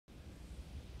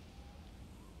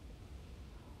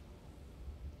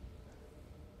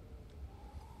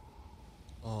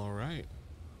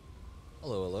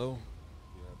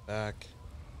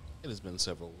been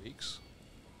several weeks,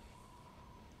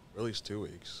 or at least 2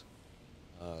 weeks.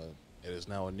 It is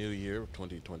now a new year of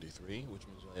 2023, which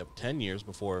means we have 10 years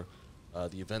before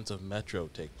the events of Metro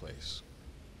take place,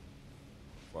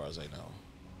 as far as I know.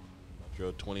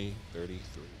 Metro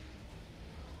 2033.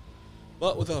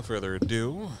 But without further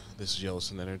ado, this is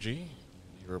YellowSunEnergy.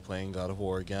 You were playing God of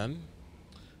War again.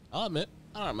 I'll admit,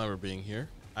 I don't remember being here.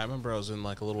 I remember I was in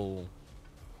like a little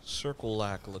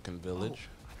circle-lack looking village.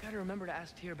 Oh, I gotta remember to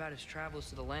ask Tyr about his travels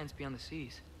to the lands beyond the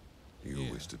seas.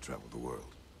 You wish to travel the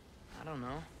world? I don't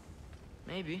know.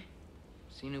 Maybe.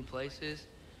 See new places.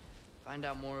 Find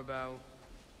out more about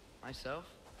myself.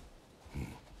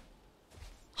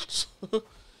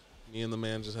 Me and the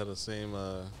man just had the same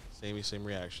same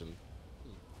reaction.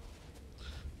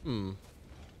 Maybe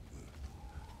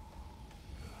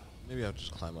I'll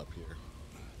just climb up here.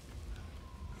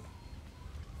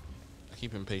 I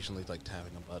keep impatiently like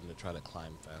tapping a button to try to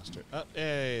climb faster.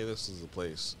 Hey, this is the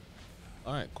place.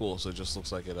 Alright, cool. So it just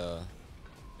looks like it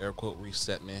air quote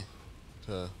reset me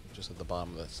to just at the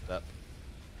bottom of that step.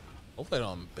 Hopefully I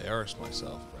don't embarrass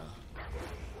myself, bro.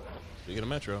 Speaking of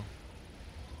Metro.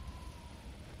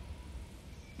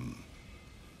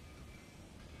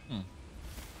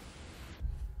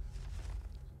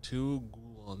 Two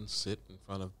Gulons sit in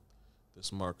front of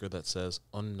this marker that says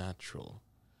unnatural.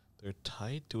 They're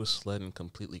tied to a sled and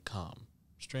completely calm.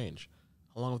 Strange.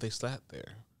 How long have they sat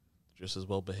there? Just as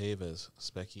well behaved as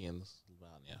Specky and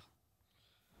Sylvania.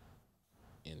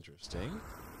 Interesting.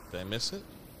 Did I miss it?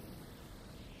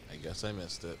 I guess I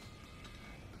missed it.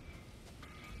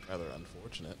 Rather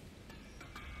unfortunate.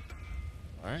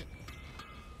 Alright.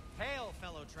 Hail,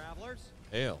 fellow travelers.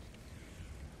 Hail.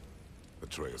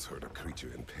 Atreus heard a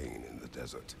creature in pain in the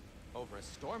desert. Over a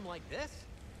storm like this?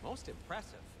 Most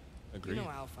impressive. Agreed. You know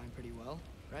Alfheim pretty well,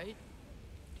 right?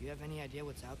 Do you have any idea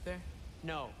what's out there?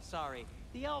 No, sorry.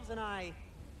 The elves and I...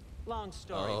 Long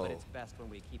story, Oh. but it's best when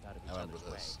we keep out of each I remember other's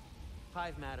way. this.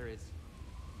 Hive matter is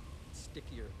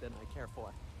stickier than I care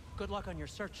for. Good luck on your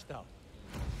search, though.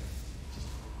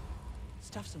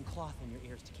 Stuff some cloth in your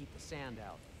ears to keep the sand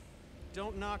out.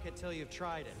 Don't knock it till you've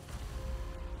tried it.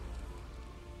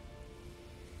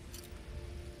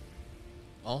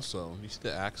 Also, you see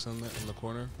the axe in the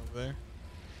corner over there?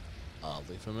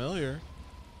 Oddly familiar.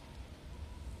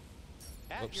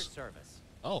 At Whoops. your service.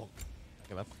 Oh, I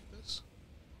can upgrade this?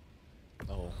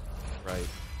 Oh, right.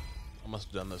 I must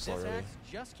have done this This already. axe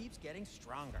just keeps getting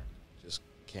stronger. Just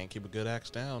can't keep a good axe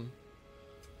down.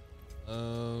 I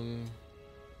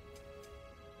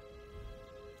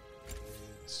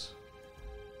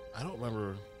don't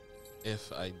remember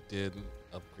if I did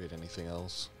upgrade anything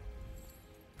else.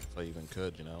 If I even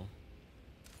could, you know.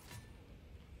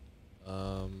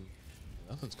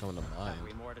 Nothing's coming to mind. Have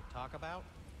we more to talk about?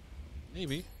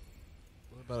 Maybe.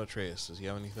 What about Atreus? Does he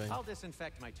have anything? I'll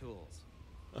disinfect my tools.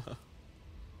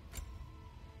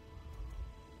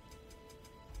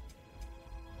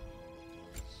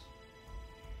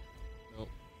 Nope.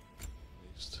 At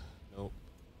least. Nope.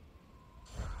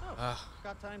 Oh,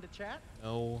 got time to chat?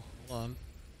 No. Hold on.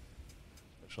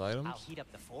 Special items? I'll heat up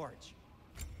the forge.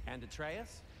 And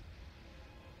Atreus?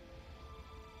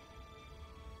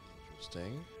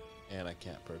 Interesting. And I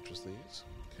can't purchase these.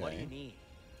 Okay. What do you need?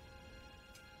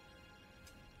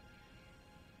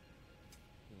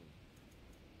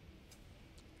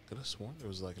 Could have sworn there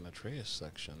was like an Atreus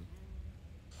section.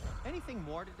 Anything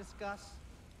more to discuss?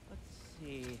 Let's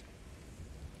see.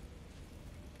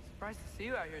 Surprised to see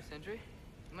you out here, Sindri.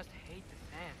 You must hate the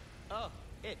sand. Oh,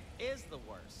 it is the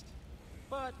worst.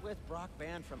 But with Brock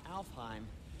banned from Alfheim,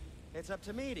 it's up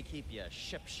to me to keep you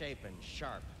ship-shape and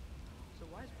sharp. So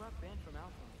why is Brock banned from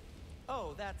Alpha?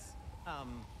 Oh, that's, I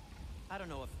don't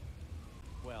know if...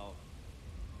 Well,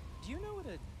 do you know what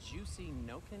a juicy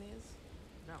Noken is?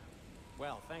 No.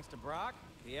 Well, thanks to Brock,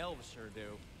 the elves sure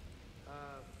do.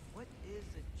 What is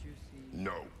a juicy...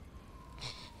 No.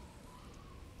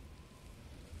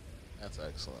 That's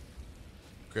excellent.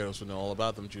 Kratos would know all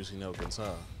about them juicy Nokens,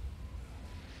 huh?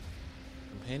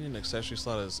 Companion accessory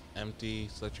slot is empty.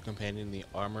 Select your companion in the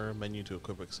armor menu to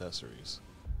equip accessories.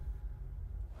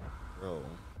 Bro. Okay.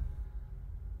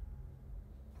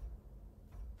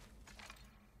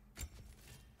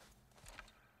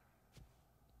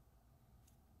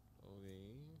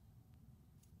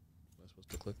 Am I supposed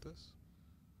to click this?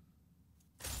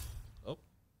 Oh.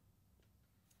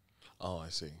 Oh, I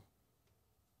see.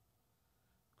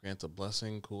 Grants a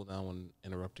blessing, cooldown when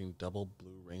interrupting double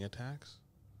blue ring attacks.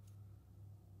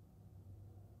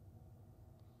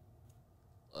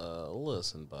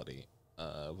 Listen, buddy.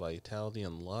 Vitality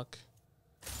and luck.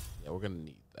 Yeah, we're gonna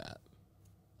need that.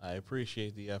 I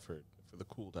appreciate the effort for the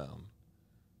cooldown,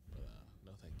 but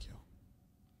no, thank you.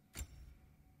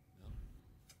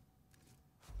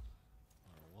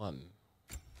 1.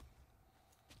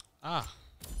 Ah.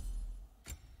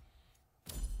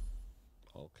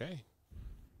 Okay.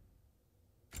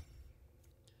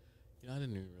 You know, I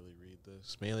didn't even really read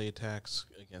this. Melee attacks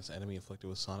against enemy inflicted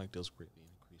with Sonic deals greatly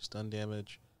increased stun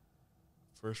damage.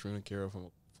 First runic arrow from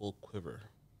a full quiver.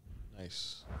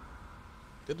 Nice.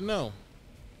 Good to know.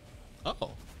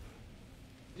 Uh-oh.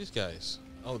 These guys.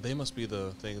 Oh, they must be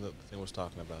the thing that the thing was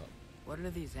talking about. What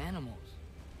are these animals?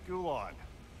 Gulon,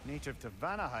 native to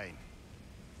Vanaheim.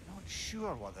 Not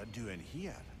sure what they're doing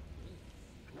here.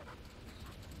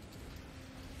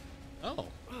 Oh.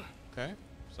 Okay.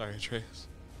 Sorry, Atreus.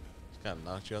 Just kind of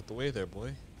knocked you out the way there,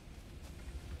 boy.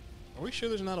 Are we sure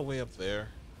there's not a way up there?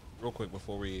 Real quick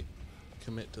before we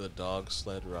commit to the dog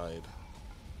sled ride.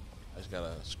 I just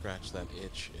gotta scratch that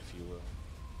itch, if you will.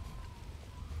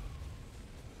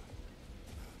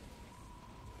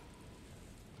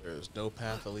 There's no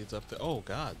path that leads up there. Oh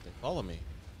god, they follow me.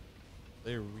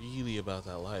 They're really about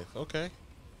that life. Okay.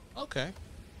 Okay.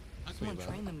 Someone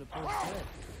trained them to pull sled.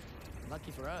 Lucky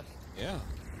for us. Yeah.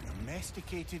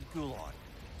 Domesticated Gulon.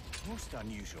 Most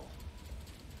unusual.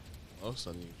 Most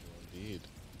unusual indeed.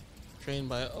 Trained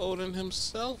by Odin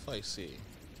himself, I see.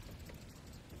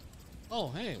 Oh,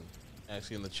 hey.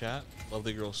 Actually in the chat,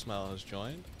 Lovely Girl Smile has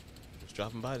joined. Just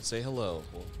dropping by to say hello.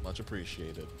 Well, much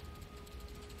appreciated.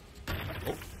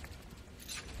 Oh.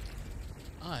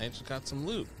 I just got some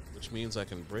loot, which means I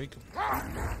can break.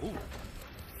 Ooh.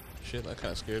 Shit, that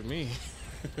kind of scared me.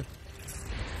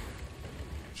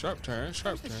 Sharp turn,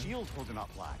 sharp How's turn. the shield holding up,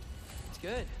 lad? It's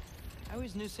good. I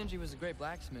always knew Sindri was a great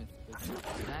blacksmith, but it's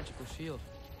a magical shield.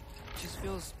 It just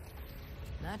feels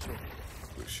natural.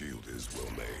 The shield is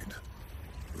well made,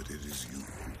 but it is you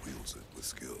who wields it with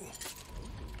skill.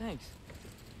 Thanks.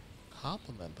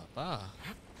 Compliment, papa.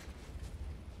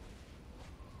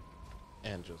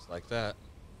 And just like that,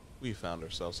 we found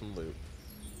ourselves some loot.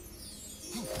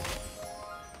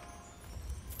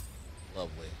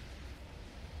 Lovely.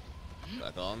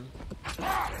 Back on.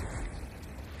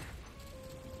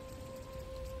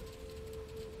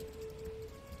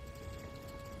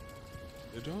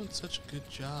 They're doing such a good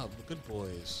job. The good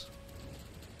boys.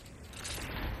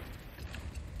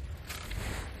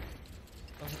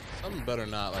 Something better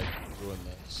not like ruin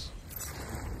this.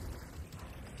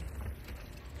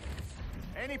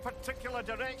 Any particular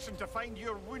direction to find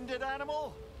your wounded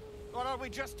animal? Or are we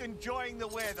just enjoying the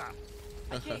weather?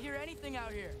 I can't hear anything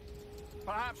out here.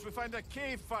 Perhaps we find a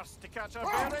cave first to catch our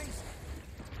bearings?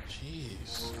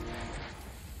 Jeez.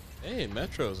 Hey,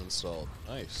 Metro's installed.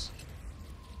 Nice.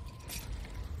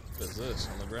 What is this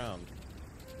on the ground?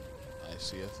 I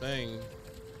see a thing.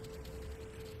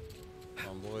 Come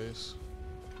on, boys.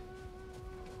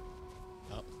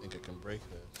 I don't think I can break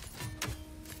this.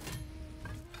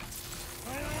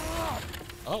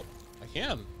 Oh, I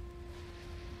can.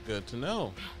 Good to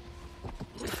know.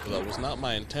 Well, that was not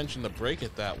my intention to break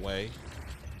it that way.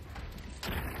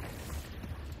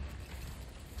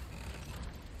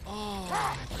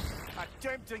 Oh. A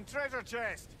tempting treasure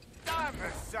chest! Damn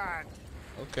the sand!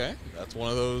 Okay, that's one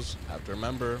of those I have to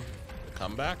remember to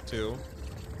come back to.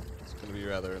 It's gonna be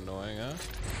rather annoying, huh?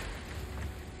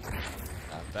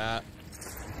 Got that.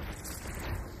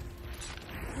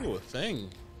 Ooh, a thing.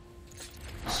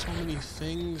 So many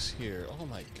things here. Oh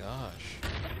my gosh.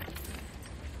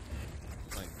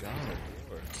 Oh my god,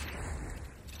 Lord.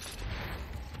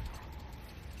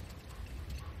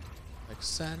 Like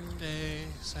Sunday.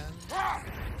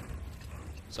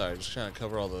 Sorry, just trying to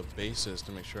cover all the bases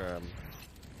to make sure I'm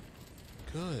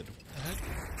good. What the heck?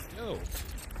 Yo.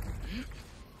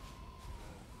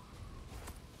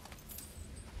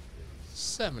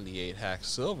 $78 hack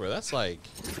silver. That's like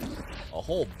a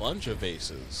whole bunch of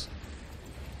bases.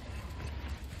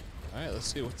 Alright, let's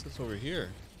see what's this over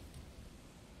here.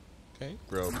 Okay,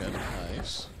 broken.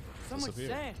 Nice. So What's much up here?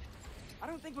 sand. I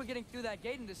don't think we're getting through that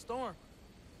gate in this storm.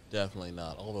 Definitely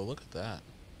not. Although look at that.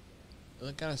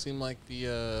 Doesn't that kind of seem like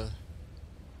the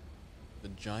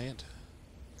giant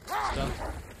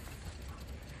stuff?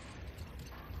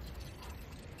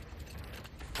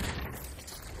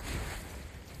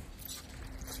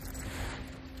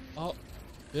 Oh,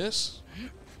 this?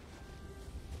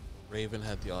 Raven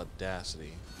had the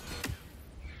audacity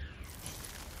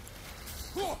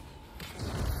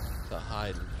to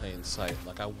hide in plain sight.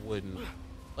 Like I wouldn't.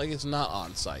 Like it's not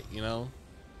on site, you know?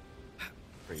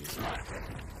 Crazy.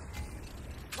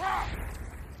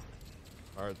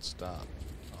 Hard stop.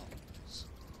 Oh, nice.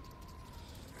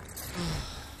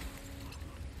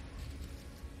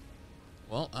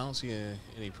 Well, I don't see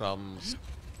any problems.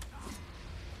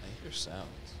 I hear sounds.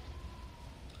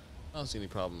 I don't see any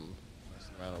problem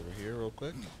messing around over here real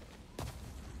quick.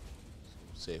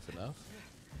 Safe enough.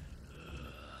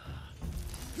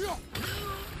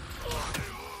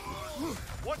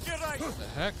 What's your right? What the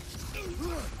heck?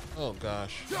 Oh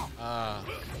gosh. Ah.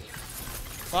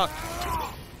 Fuck.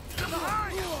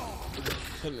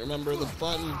 Couldn't remember the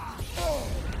button.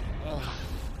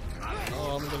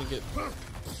 Oh, I'm gonna get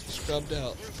scrubbed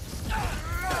out.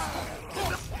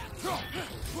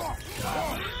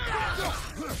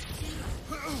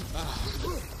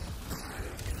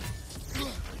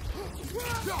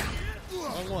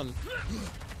 Wrong one.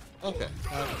 Okay,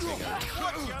 I can take it.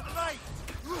 What's your right?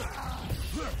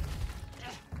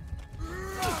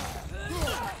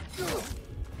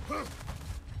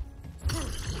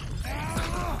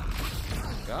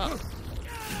 God.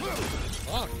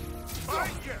 Fuck.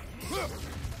 Find you.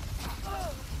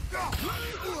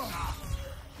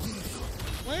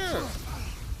 Where?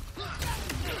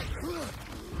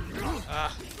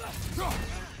 Ah.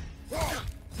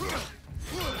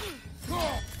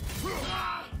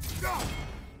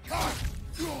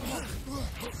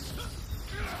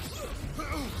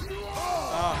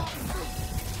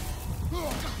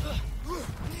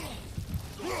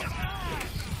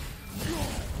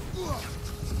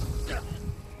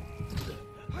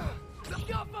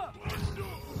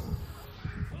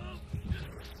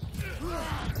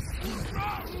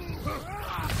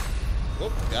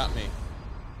 Oh, got me.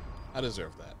 I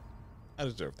deserve that. I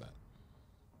deserve that.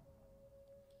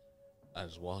 I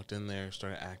just walked in there,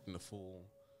 started acting a fool.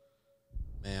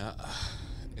 Man,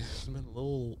 it's been a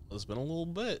little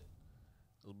bit.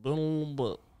 It's been a little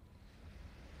bit.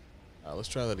 Alright, let's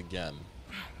try that again.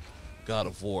 God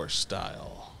of War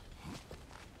style.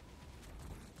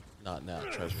 Not now,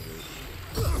 treasure loot.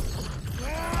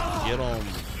 Get on.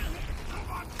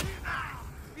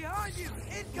 Behind you!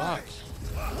 Fuck.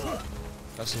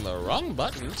 Pressing the wrong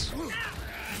buttons.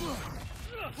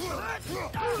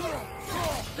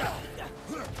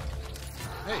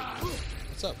 Hey,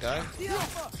 what's up, guy?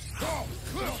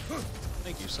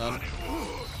 Thank you, son.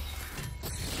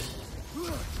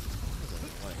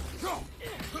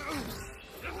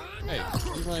 Hey,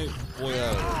 leave my boy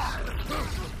out of this.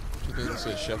 You think this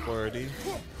is Chef already?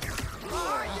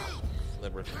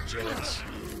 Libertagenics.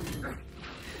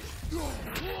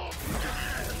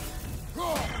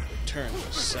 Return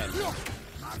to sender.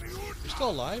 You're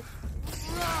still alive?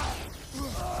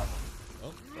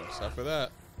 Oh, except for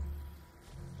that.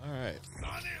 Alright.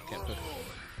 Can't put.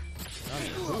 Nani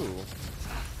who?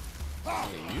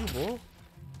 Nani you, boy?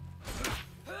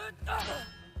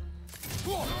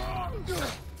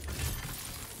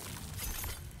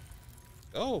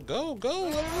 Go!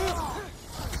 Let him rip.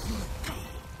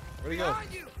 Where'd he go?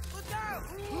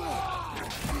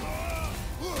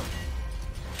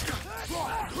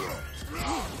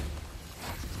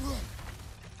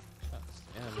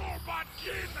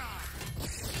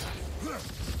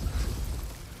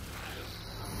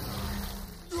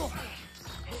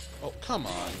 Oh, come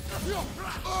on.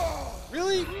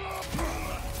 Really?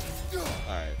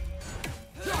 Alright.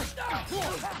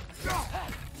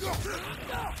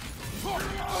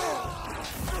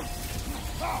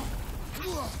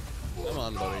 Come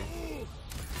on, buddy.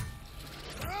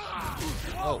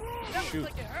 Oh, shoot.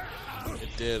 It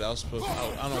did. I was supposed to.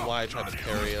 I don't know why I tried to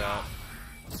parry it out.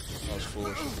 That was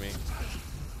foolish of me.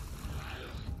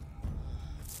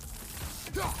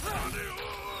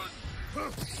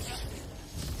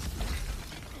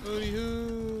 Hooty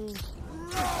hoo!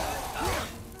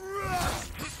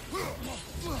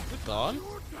 It's gone?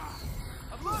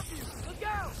 Above you! Look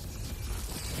out!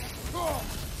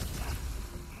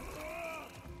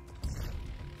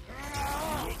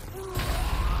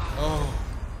 Oh.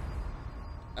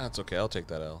 That's okay, I'll take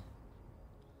that L.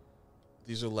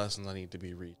 These are lessons I need to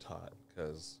be retaught,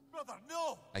 because Brother,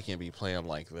 no! I can't be playing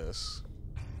like this.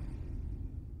 I'm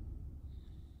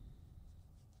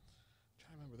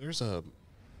trying to remember, there's a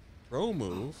throw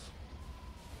move.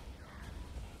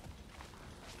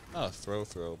 Not a throw,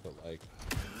 but like...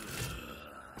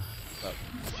 Up.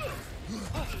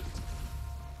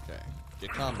 Okay,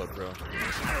 get combo, bro.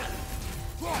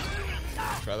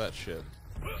 Try that shit.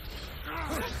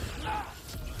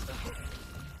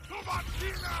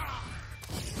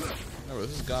 Remember,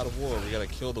 this is God of War. We gotta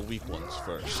kill the weak ones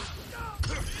first.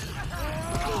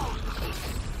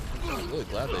 I'm really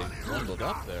glad they bundled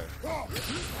up there.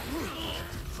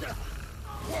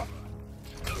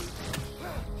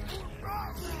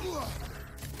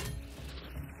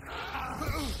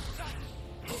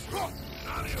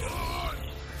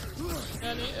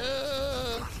 That's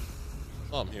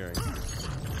all I'm hearing.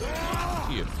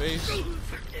 To your face.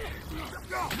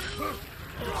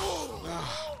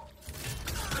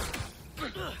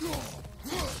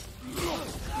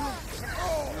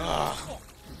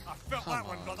 I felt that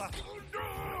one, brother.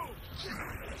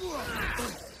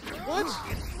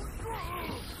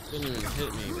 Didn't even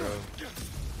hit me, bro.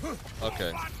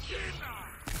 Okay.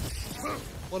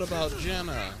 What about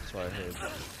Jenna? That's what I heard.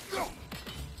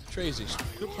 Tracy,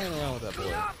 quit playing around with that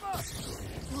boy.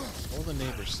 What will the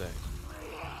neighbors say?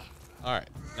 Alright,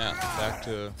 now back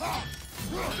to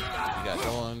we got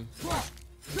going.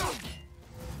 Come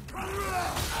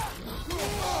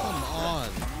on.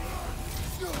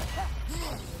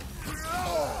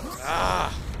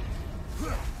 Ah!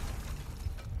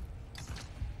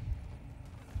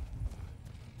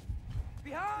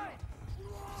 Behind!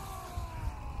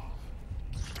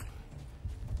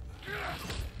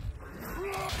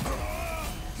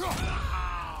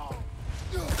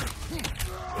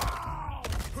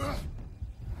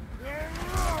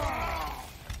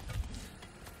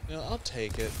 You know, I'll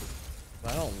take it,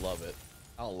 but I don't love it.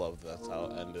 I don't love that's how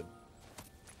it ended.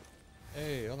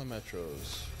 Hey, other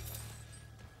metros.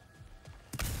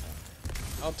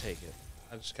 I'll take it.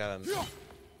 I just gotta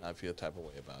not feel a type of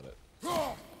way about it.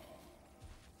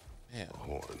 Man.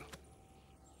 Horn.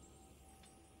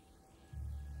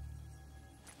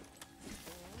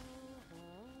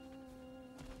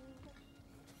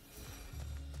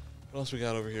 What else we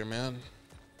got over here, man?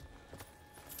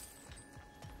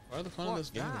 Part of the fun of this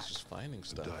game is just finding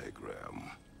stuff.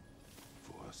 Diagram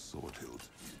for a sword hilt.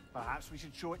 Perhaps we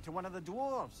should show it to one of the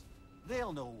dwarves.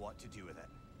 They'll know what to do with it.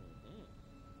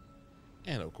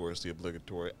 And of course, the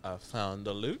obligatory I found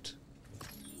the loot.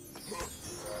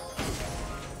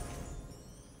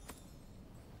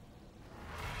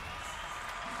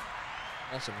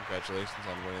 Also, congratulations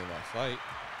on winning that fight.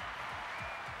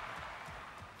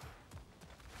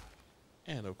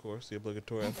 And of course, the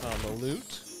obligatory I found the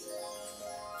loot.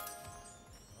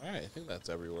 Alright, I think that's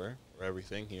everywhere, or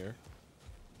everything here.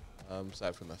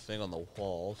 Aside from the thing on the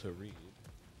wall to read.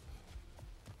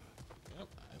 Yep,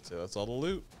 I'd say that's all the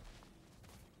loot.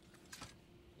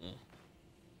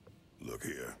 Look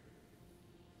here.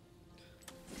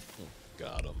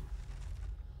 Got him.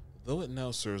 Though it now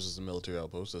serves as a military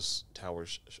outpost, this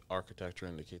tower's architecture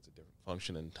indicates a different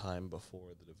function in time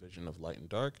before the division of light and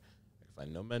dark. I can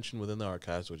find no mention within the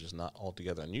archives, which is not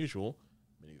altogether unusual.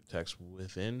 Many of the texts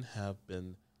within have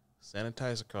been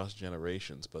sanitized across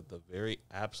generations, but the very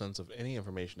absence of any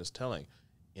information is telling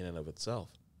in and of itself.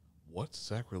 What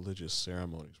sacrilegious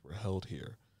ceremonies were held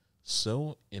here,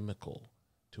 so inimical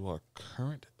to our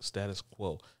current status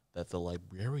quo that the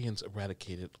librarians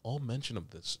eradicated all mention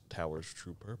of this tower's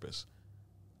true purpose?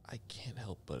 I can't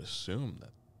help but assume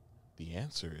that the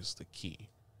answer is the key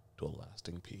to a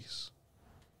lasting peace.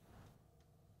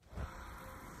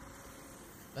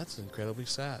 That's incredibly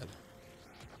sad.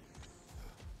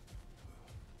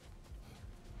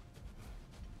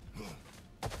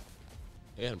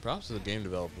 Yeah, and props to the game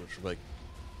developers for like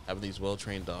having these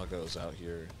well-trained doggos out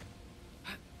here.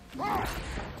 Wait,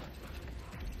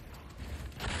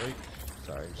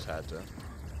 sorry, just had to.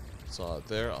 Saw it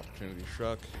there. Opportunity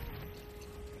struck.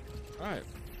 All right,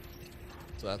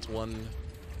 so that's one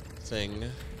thing.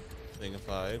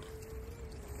 Thingified.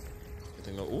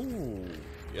 Ooh,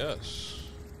 yes.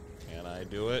 Can I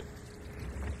do it?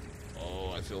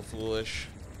 Oh, I feel foolish.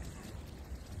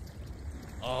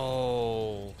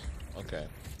 Oh, okay.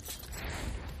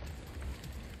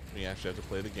 We actually have to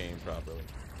play the game properly.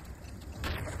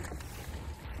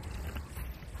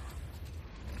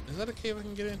 Is that a cave I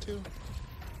can get into?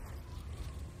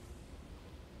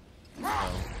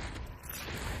 No.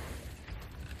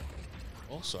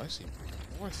 Also, I see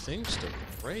more things to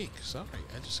break. Sorry,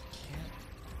 I just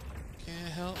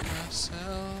can't help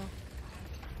myself.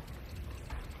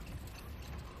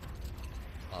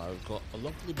 I've got a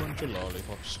lovely bunch of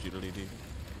lollipops, doodly-dee.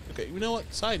 Okay, you know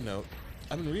what? Side note,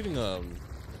 I've been reading I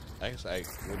guess I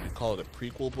would call it a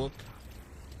prequel book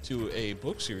to a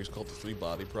book series called The Three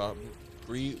Body Problem,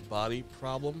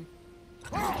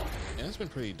 and it's been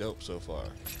pretty dope so far.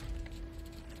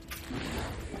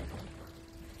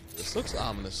 This looks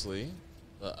ominously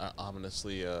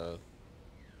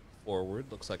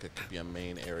forward. Looks like it could be a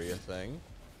main area thing.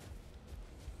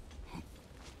 Let's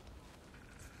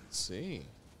see.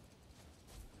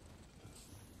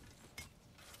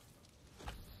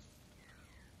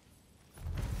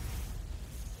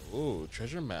 Ooh,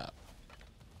 treasure map.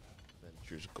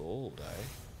 Adventures gold, eh?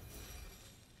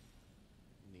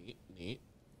 Neat.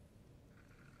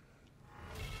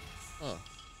 Huh.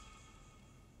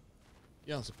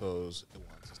 You don't suppose it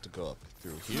wants us to go up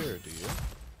through here, do you?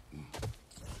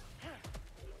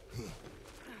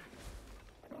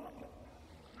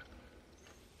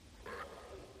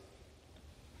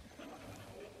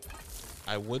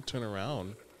 I would turn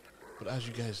around, but as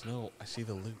you guys know, I see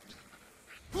the loot.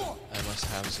 I must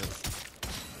have some.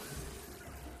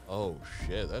 Oh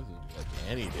shit, that didn't do like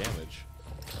any damage.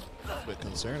 A bit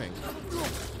concerning.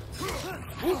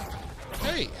 Ooh.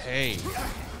 Hey.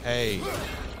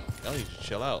 Y'all need to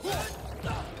chill out.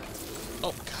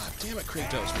 Oh, god damn it,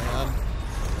 Kratos, man.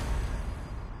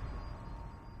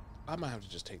 I might have to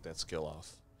just take that skill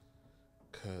off.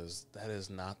 Because that is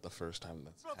not the first time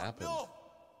that's happened. No.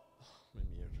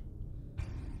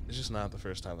 It's just not the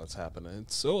first time that's happened. And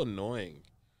it's so annoying.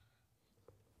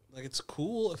 Like, it's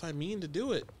cool if I mean to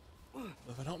do it. But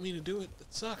if I don't mean to do it, it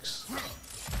sucks.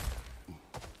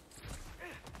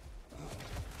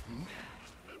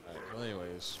 Alright, well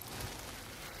anyways.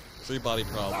 3-body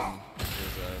problem is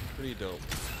pretty dope.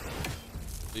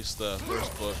 At least the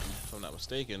first book, if I'm not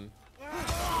mistaken,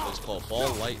 is called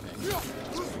Ball Lightning.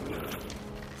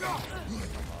 Come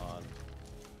on.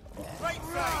 Right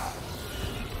side.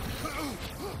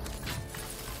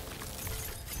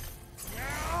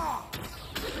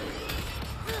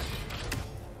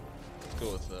 Let's go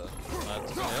with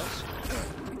lads and tails.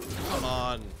 Come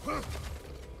on.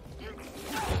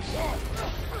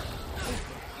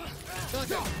 I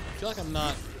feel like I'm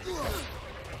not.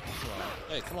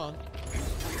 Hey, come on.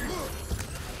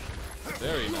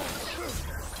 Very nice.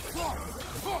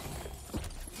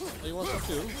 Oh, you want some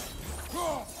too?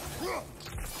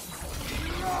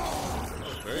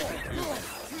 Very confusing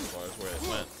as far as where it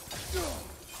went.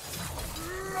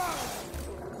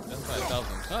 That's by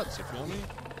 1,000 cuts, you feel me?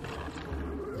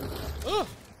 Oh!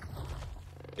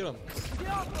 Get him.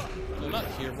 No, not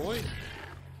here, boy.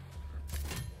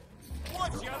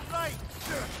 Watch your right.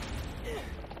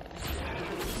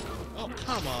 Oh,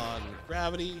 come on.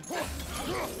 Gravity. Come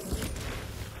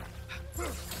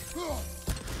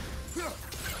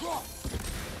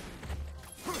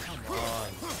on.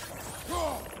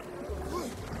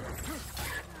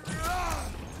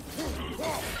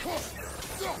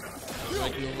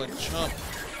 Like you look like a chump.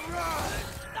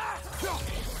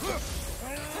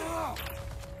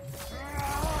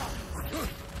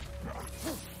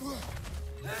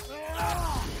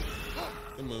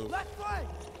 Good move.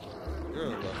 You're a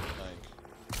left flank.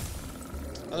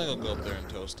 I think I'll go up there and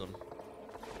toast him.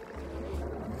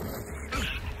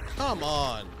 Come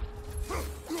on!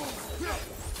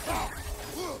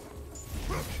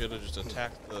 Should have just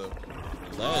attacked the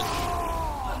ledge.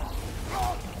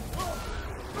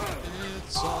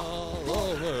 It's all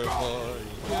over for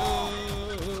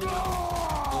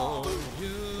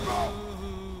you.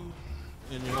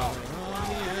 And you're on the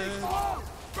edge.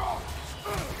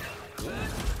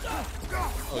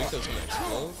 Oh, he said it's gonna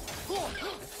explode?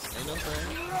 Ain't no thing.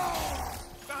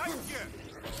 Behind you.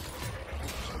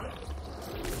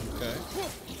 Okay.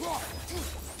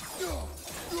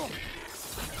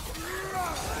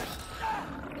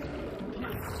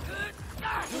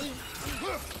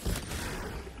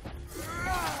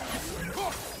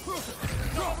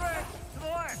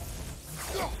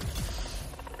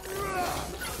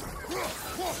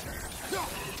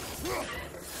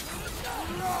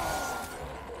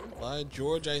 By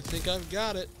George, I think I've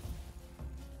got it.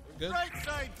 We're good. Right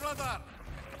side, brother.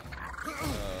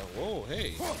 Whoa,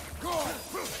 hey.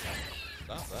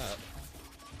 Stop that.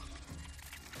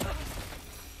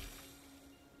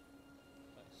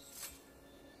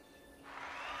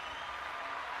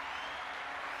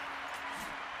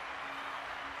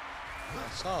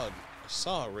 I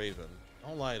saw a raven.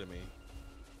 Don't lie to me.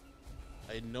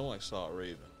 I know I saw a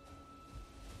raven.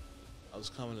 I was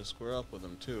coming to square up with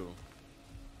him too.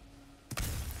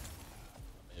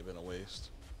 May have been a waste.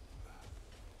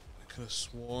 I could have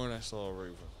sworn I saw a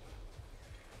raven.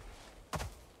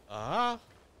 Ah!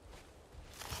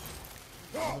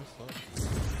 What the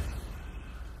fuck?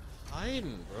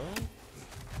 Hiding, bro.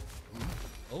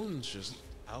 Odin's just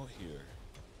out here.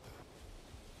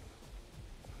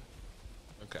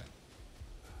 Okay.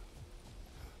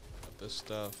 Got this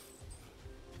stuff.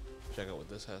 Check out what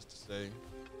this has to say.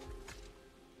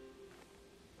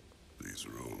 These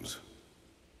runes.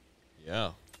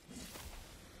 Yeah.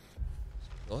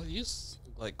 Well, he's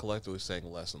like collectively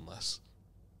saying less and less.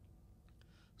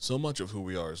 So much of who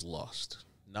we are is lost.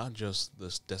 Not just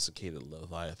this desiccated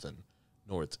Leviathan,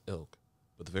 nor its ilk,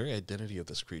 but the very identity of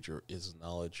this creature is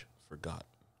knowledge forgotten.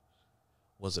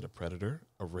 Was it a predator,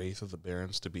 a wraith of the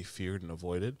barrens to be feared and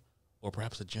avoided, or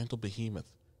perhaps a gentle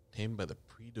behemoth tamed by the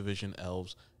pre-division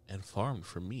elves and farmed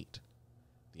for meat?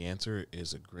 The answer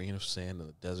is a grain of sand in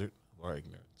the desert of our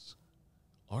ignorance.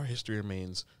 Our history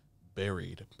remains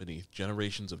buried beneath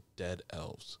generations of dead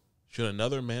elves. Should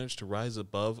another manage to rise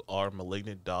above our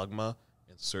malignant dogma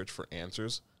and search for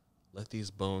answers, let these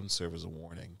bones serve as a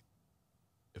warning.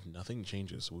 If nothing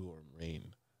changes, we will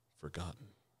remain forgotten.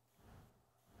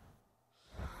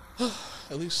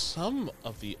 At least some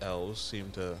of the elves seem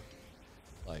to,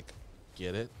 like,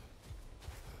 get it.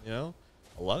 You know,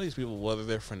 a lot of these people, whether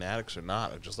they're fanatics or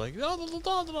not, are just like, yeah,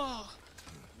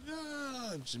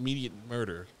 just immediate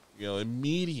murder. You know,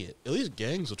 immediate. At least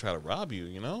gangs will try to rob you,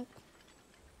 you know?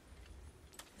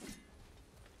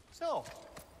 So,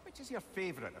 which is your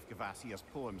favorite of Gavassia's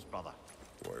poems, brother?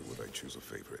 Why would I choose a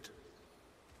favorite?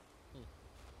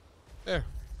 There.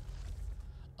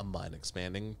 A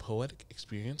mind-expanding, poetic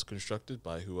experience constructed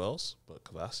by who else but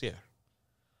Kvasir.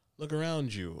 Look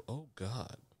around you. Oh,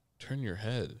 God. Turn your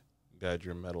head. Guide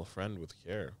your metal friend with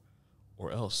care,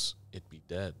 or else it be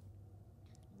dead.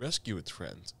 Rescue its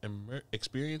friends.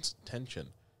 Experience tension.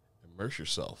 Immerse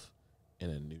yourself in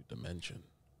a new dimension.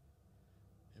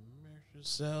 Immerse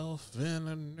yourself in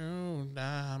a new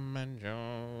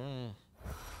dimension.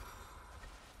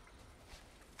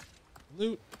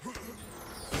 Loot.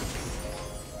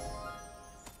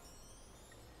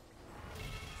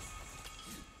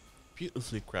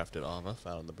 Beautifully crafted armor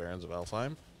found in the Barrens of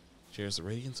Alfheim shares the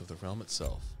radiance of the realm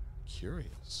itself.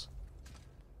 Curious.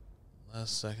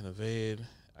 Last second evade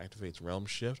activates realm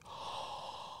shift.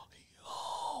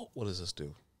 Yo, what does this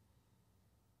do?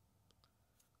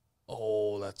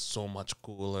 Oh, that's so much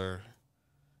cooler.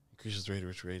 Increases the rate at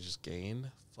which rage is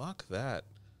gained. Fuck that.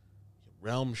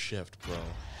 Realm shift, bro.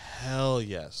 Hell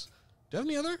yes. Do I have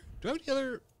any other?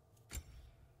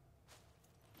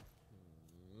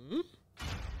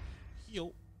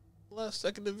 Yo, last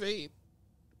second evade.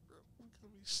 Bro, we're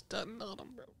gonna be stunning on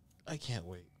him, bro. I can't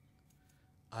wait.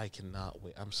 I cannot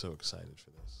wait. I'm so excited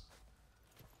for this.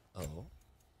 Oh.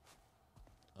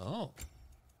 Oh.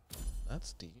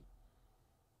 That's deep.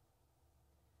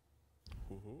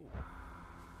 Woohoo.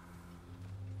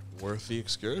 Worth the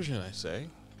excursion, I say.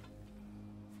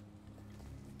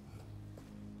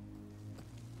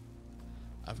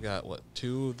 I've got, what,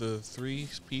 2 of the 3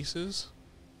 pieces?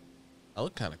 I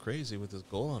look kind of crazy with this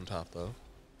gold on top, though.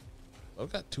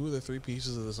 I've got 2 of the 3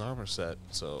 pieces of this armor set,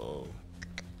 so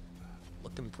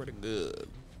looking pretty good.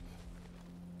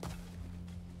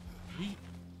 Yeet.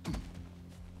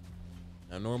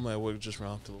 Now, normally I would just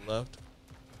run off to the left,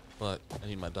 but I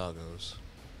need my doggos.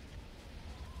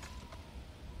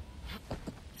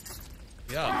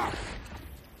 Yeah.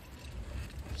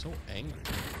 I'm so angry.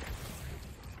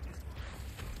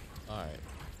 Alright.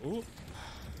 Ooh.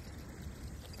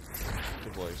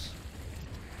 Good voice.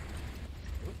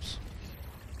 Oops.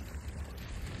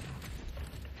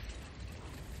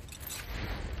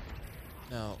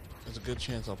 Now, there's a good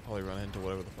chance I'll probably run into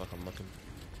whatever the fuck I'm looking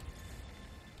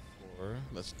for.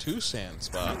 That's 2 sand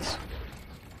spots.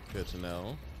 Good to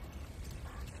know.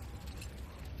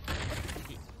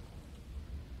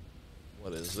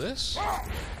 What is this?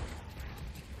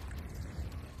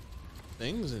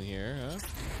 Things in here, huh?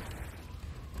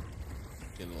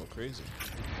 Getting a little crazy.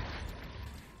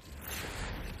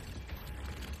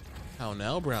 How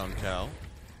now, brown cow?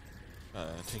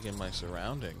 Taking my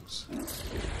surroundings.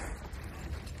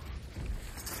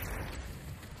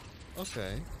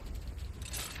 Okay.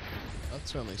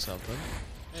 That's certainly something.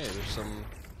 Hey, there's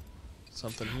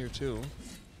something here too.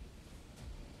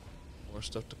 More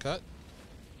stuff to cut.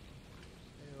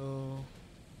 Heyo.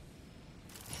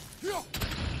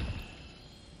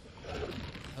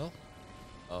 Hell?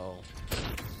 Oh.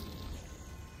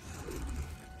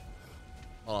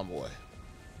 Hold on, boy.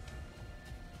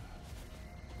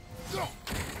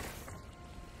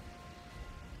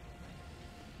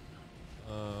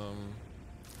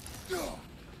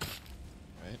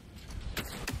 Right.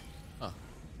 Huh.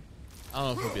 I don't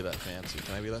know if it'll be that fancy.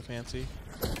 Can I be that fancy?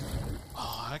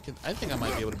 Oh, I think I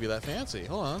might be able to be that fancy.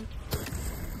 Hold on.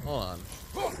 Hold on.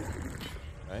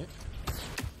 Right?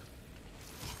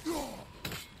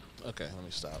 Okay, let me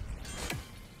stop.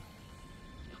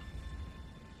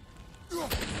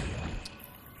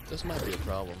 This might be a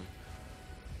problem.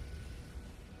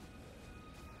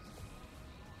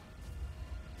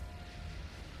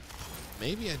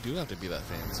 Maybe I do have to be that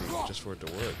fancy just for it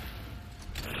to work.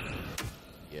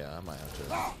 Yeah, I might have to.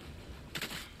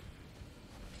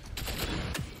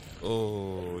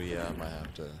 Oh, yeah, I might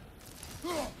have to.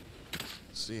 Let's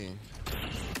see.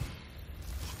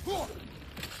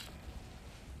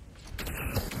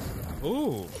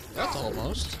 Ooh, that's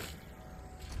almost.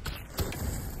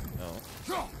 No.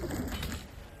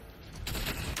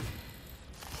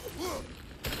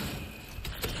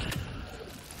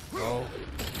 Oh.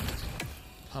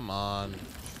 Come on.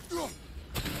 Nope.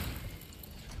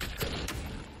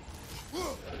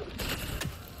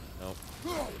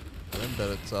 It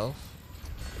embed itself.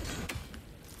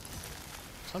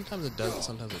 Sometimes it does,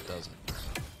 sometimes it doesn't.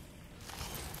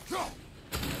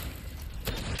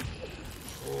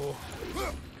 Oh.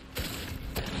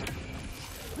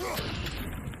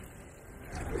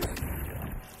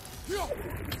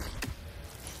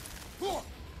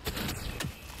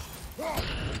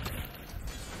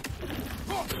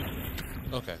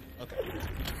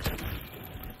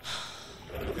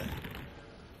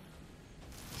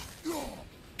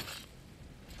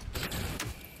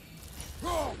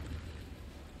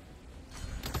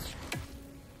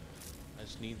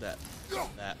 need that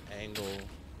angle.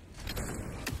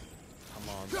 Come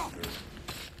on, Thunder.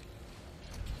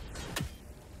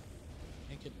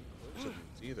 Can't get close to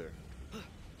these either.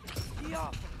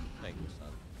 Thank you,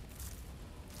 son.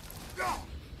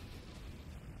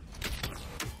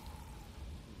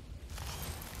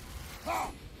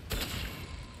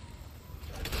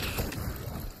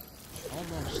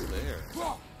 Almost there.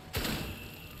 Oh.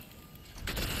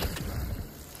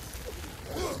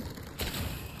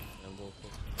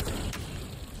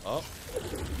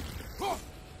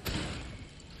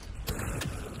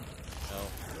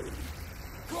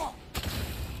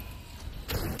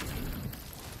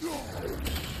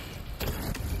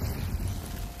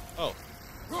 No.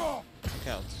 Oh. It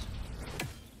counts.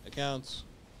 It counts.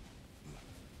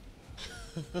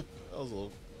 That was a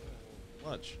little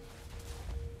much.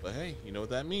 But hey, you know what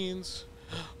that means?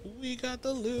 We got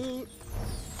the loot.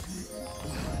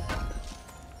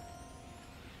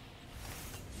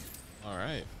 All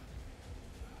right.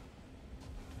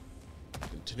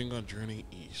 Continuing on journey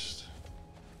east.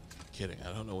 Kidding,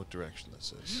 I don't know what direction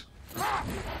this is.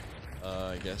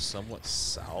 I guess somewhat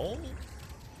south?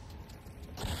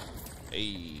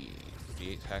 Hey,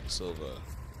 58 Hack Silva.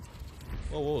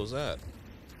 Whoa, what was that?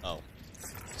 Oh,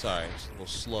 sorry, it's a little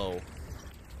slow.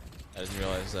 I didn't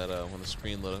realize that when the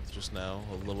screen lit up just now,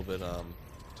 a little bit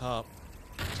top,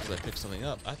 because I picked something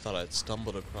up. I thought I'd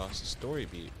stumbled across the story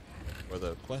beat, or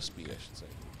the quest beat, I should say.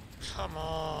 Come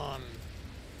on!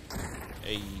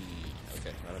 Hey,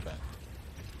 okay, not bad.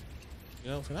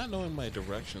 You know, for not knowing my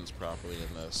directions properly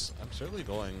in this, I'm certainly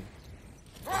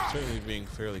being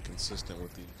fairly consistent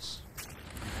with these,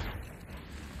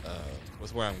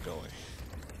 with where I'm going.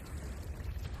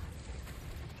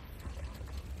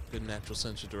 Good natural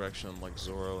sense of direction, like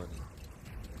Zoro and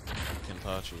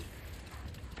Kenpachi.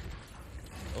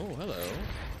 Oh, hello.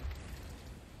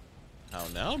 How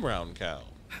now, brown cow?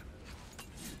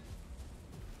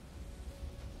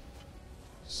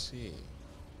 Let's see.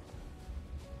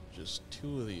 Just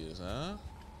two of these, huh?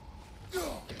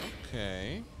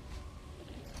 Okay.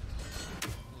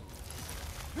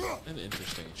 An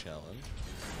interesting challenge.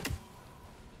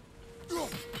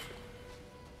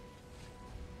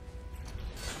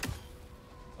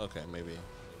 Okay, maybe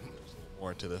there's a little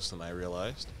more to this than I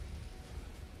realized.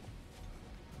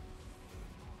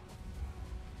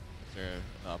 Is there an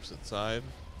opposite side?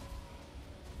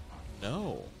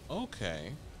 No.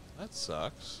 Okay. That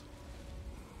sucks.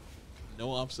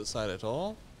 No opposite side at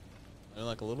all? Only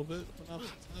like a little bit of an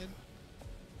opposite side?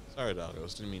 Sorry,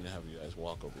 doggos. Didn't mean to have you guys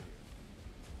walk over here.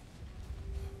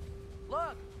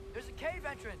 Look! There's a cave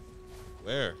entrance!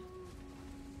 Where?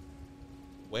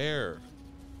 Where?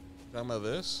 Talking about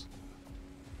this?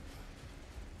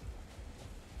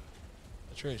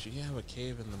 That's right, you can have a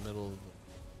cave in the middle of the...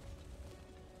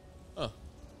 Oh.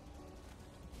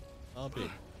 I'll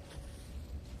be.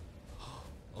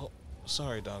 Oh,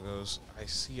 sorry, doggos. I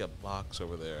see a box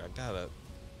over there. I gotta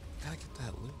get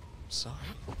that loot. Sorry.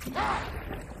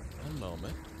 One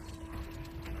moment.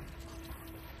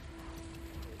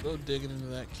 We'll go digging into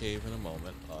that cave in a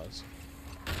moment. Pause.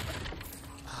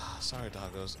 Ah, sorry,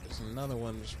 doggos. There's another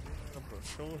one just up the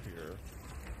shore here.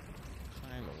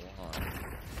 Kinda want.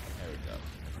 There we go.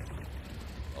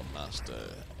 Well,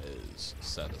 master is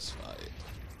satisfied.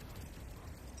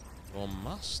 Well,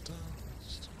 master.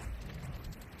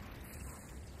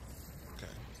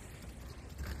 Okay.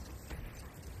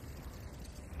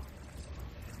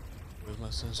 Where's my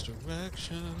sense of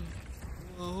direction?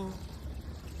 Whoa.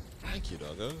 Thank you,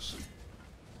 doggos.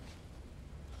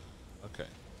 Okay.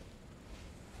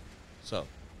 So,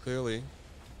 clearly,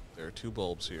 there are two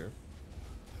bulbs here.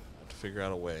 I have to figure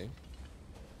out a way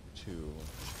to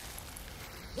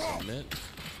submit.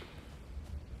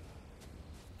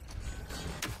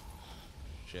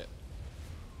 Shit.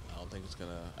 I don't think this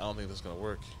is gonna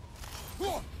work.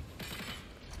 Yeah.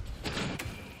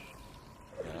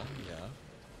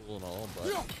 Cool and all,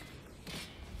 but how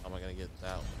am I gonna get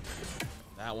that one?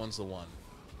 That one's the one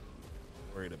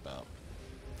I'm worried about.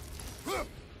 It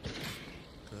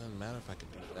doesn't matter if I can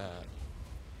do that.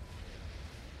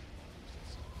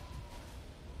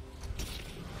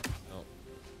 Nope.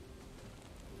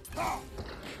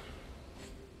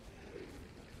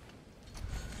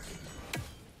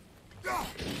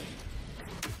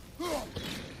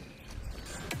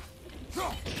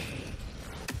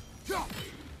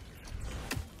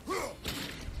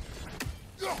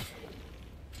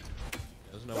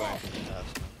 There's no way I can do that.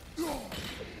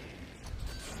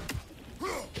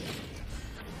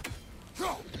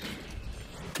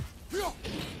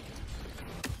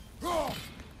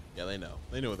 Yeah, they know.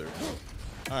 They know what they're doing.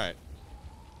 Alright.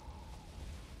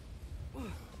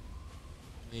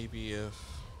 Maybe if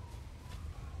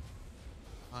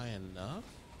high enough?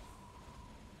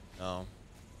 No.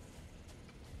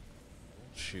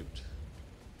 Shoot.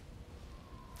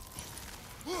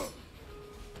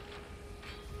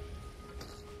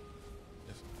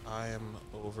 If I am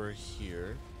over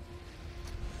here.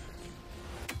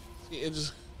 See, it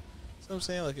just. That's what I'm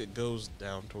saying, like it goes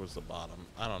down towards the bottom.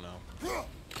 I don't know.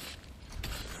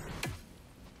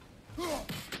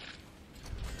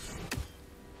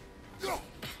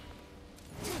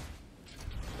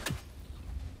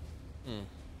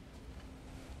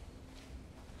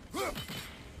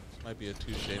 This might be a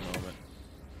touche moment.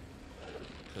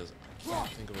 Because I can't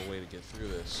think of a way to get through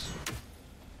this.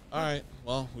 Alright,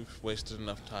 well, we've wasted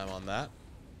enough time on that.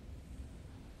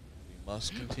 We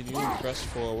must continue to press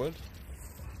forward.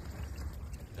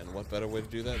 And what better way to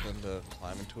do that than to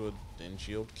climb into a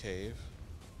dingy old cave?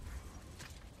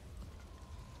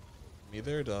 Me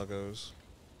there, doggos.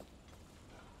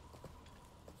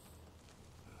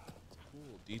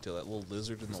 Cool detail, that little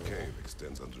lizard in the This wall. cave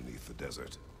extends underneath the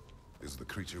desert. Is the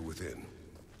creature within?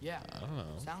 Yeah. I don't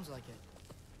know. Sounds like it.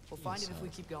 We'll find it if we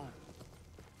keep going.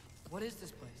 What is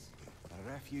this place? A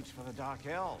refuge for the Dark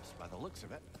Elves, by the looks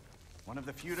of it. One of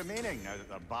the few remaining now that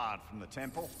they're barred from the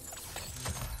temple.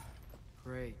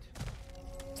 Great.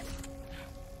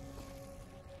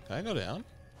 Can I go down?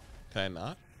 Can I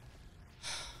not?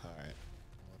 Alright.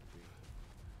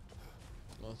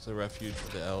 Well, it's a refuge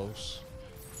for the elves.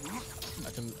 I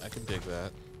can dig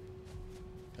that.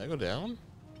 Can I go down?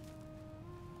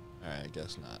 Alright, I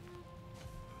guess not.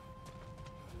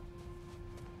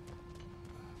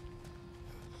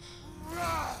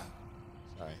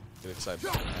 Sorry, get excited.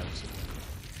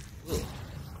 Ugh,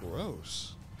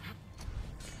 gross.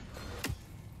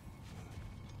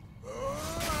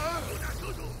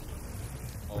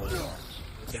 Oh,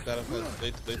 they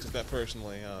took that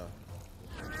personally, Oh,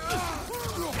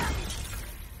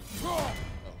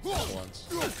 just once.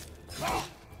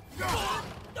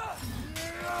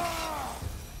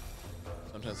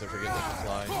 Sometimes I forget they can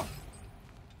fly.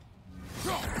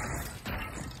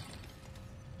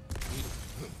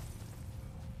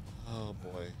 Oh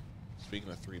boy. Speaking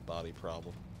of 3-body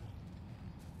problem.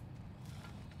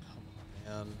 Come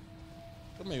on, man.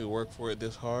 Don't make me work for it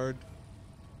this hard.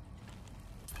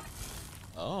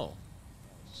 Oh.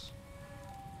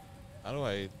 How do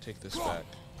I take this back?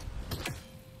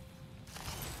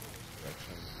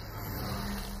 Direction.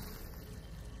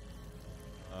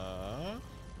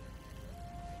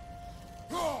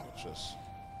 Watch this.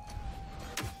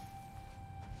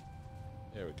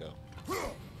 There we go.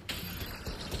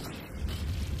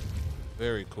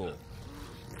 Very cool.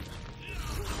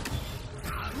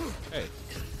 Hey.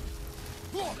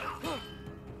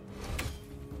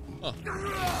 Oh.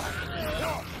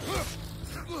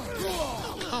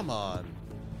 Come on.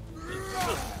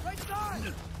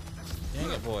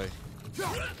 Dang it, boy.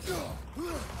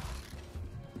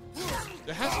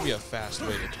 There has to be a fast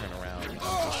way to turn around. I'm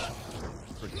just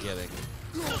forgetting.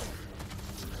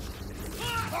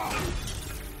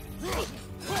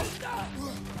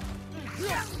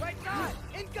 Right side!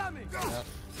 Incoming! Yep.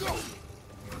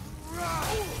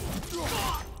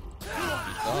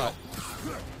 Thought.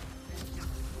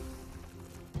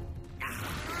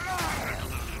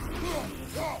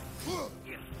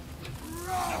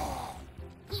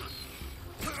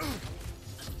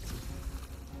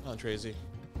 Come on, Tracy.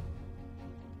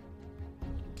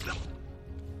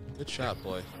 Good shot,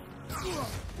 boy.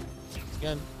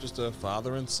 Again, just a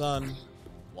father and son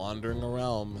wandering a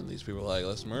realm, and these people are like,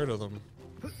 let's murder them.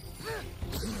 I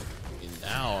mean,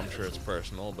 now I'm sure it's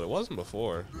personal, but it wasn't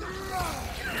before.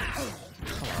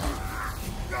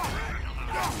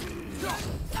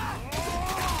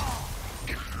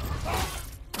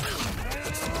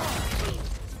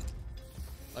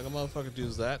 Like a motherfucker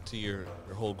does that to your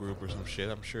whole group or some shit,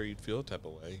 I'm sure you'd feel a type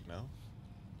of way, you know?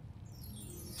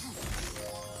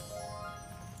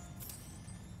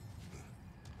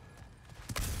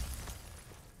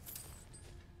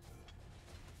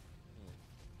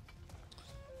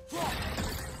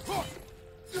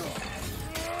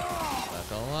 Not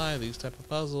gonna lie, these type of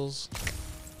puzzles,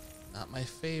 not my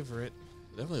favorite.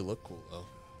 They definitely look cool though.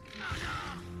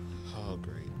 Oh,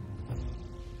 great.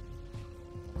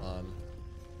 Come on.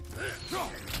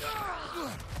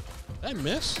 Did I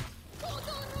miss?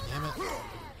 Damn it.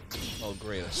 Oh,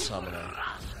 great, a summoner.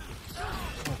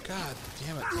 Oh, god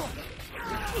damn it.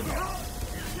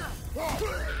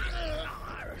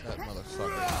 That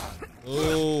motherfucker.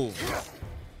 Oh.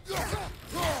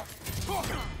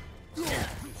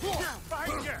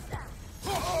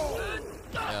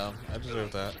 Yeah, I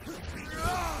deserve that.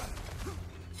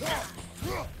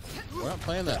 We're not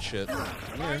playing that shit. Come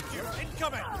here.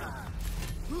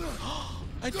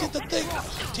 I did the thing!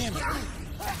 Damn it!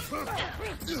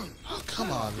 Oh,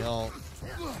 come on, y'all.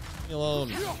 Leave me alone.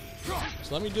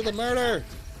 Just let me do the murder!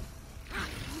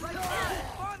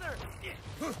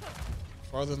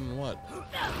 Farther than what?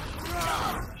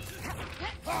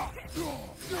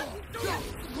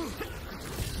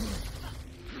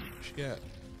 Shit.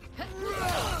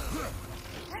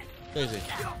 Crazy.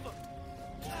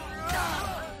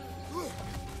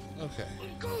 Okay.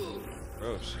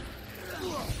 Gross.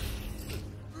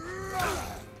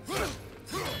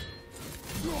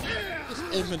 This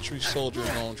infantry soldier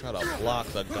gonna try to block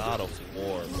the god of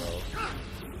war, bro.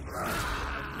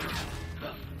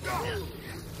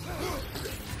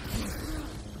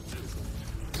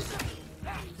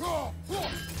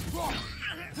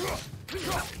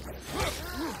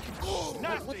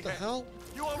 What the hell?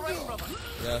 You all right, brother?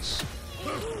 Yes.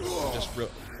 I'm just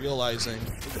realizing.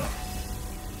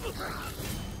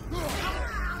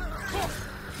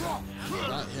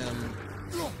 Not him.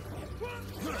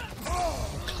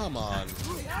 Oh, come on.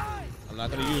 I'm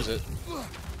not gonna use it.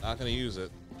 Not gonna use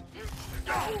it.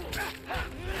 Go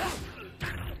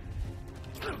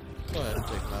ahead and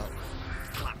take him out.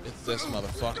 It's this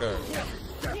motherfucker.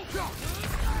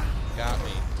 Got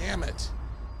me. Damn it.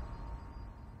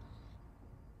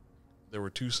 There were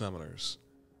 2 summoners.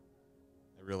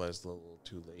 I realized a little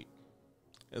too late.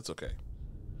 It's okay.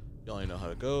 You only know how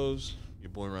it goes. Your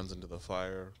boy runs into the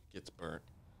fire, gets burnt,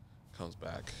 comes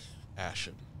back,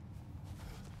 ashen.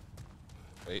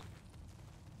 Wait.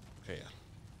 Okay, yeah.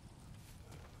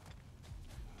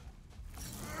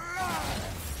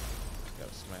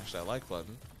 Gotta smash that like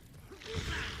button.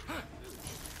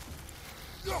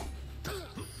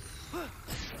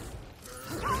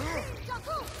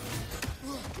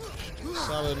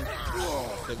 Summon.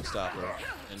 Couldn't stop her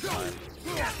in time.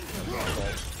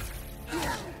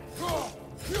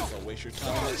 Don't waste your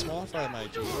time on that small fry, my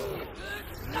G.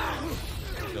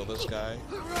 Kill this guy.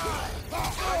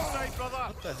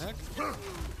 What the heck?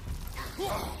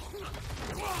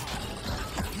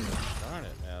 Darn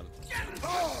it, man.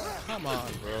 Come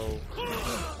on, bro.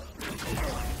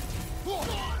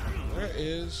 Where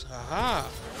is... Haha!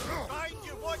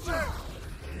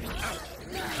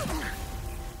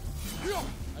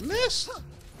 I missed!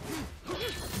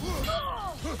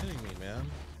 You're kidding me, man.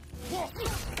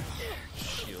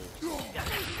 Shield.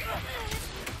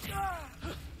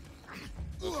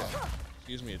 Okay.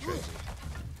 Excuse me, Tracy.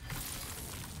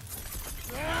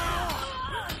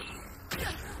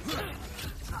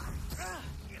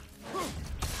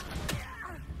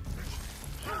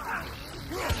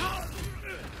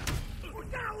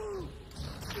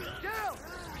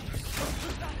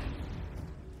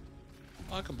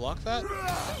 Oh, I can block that?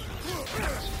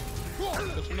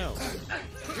 Good to know.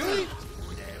 Really?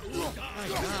 My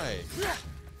guy.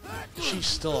 She's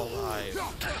still alive.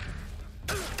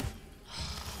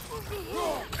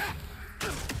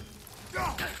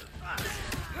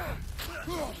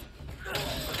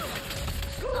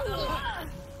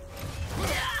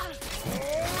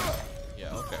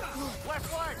 Yeah, okay.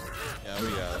 Yeah, we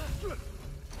got it.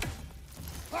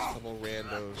 A couple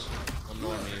randos, some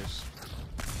normies.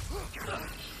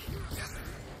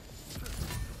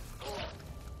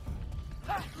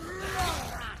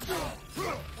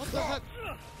 What the heck?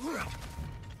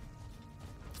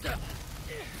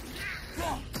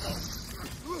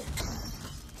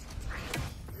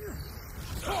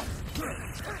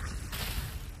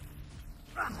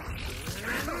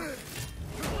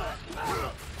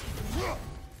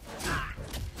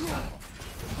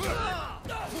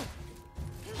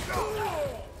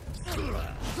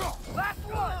 Last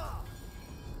one!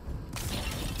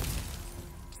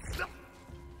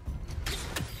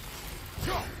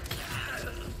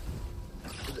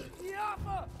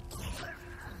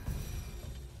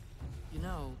 You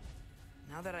know,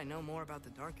 now that I know more about the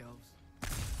Dark Elves, I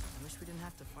wish we didn't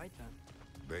have to fight them.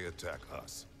 They attack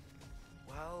us.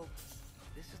 Well,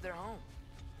 this is their home.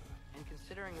 And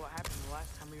considering what happened the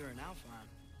last time we were in Alfheim,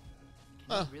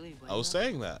 can you really blame I was them?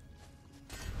 saying that.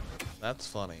 That's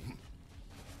funny.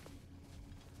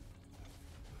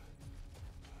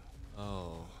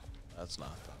 Oh, that's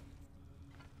not fun.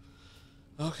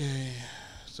 Okay,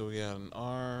 so we got an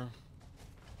R.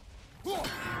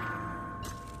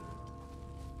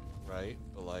 Right,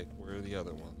 but like, where are the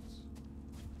other ones?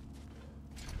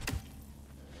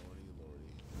 Lordy,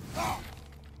 lordy.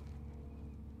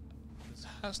 This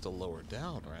has to lower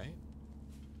down, right?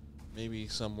 Maybe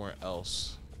somewhere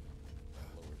else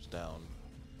lowers down.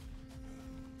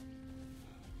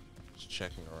 Just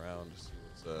checking around to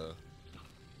see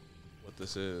what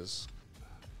this is.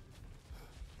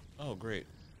 Oh, great.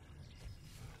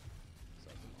 So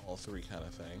that's an all 3 kind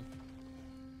of thing.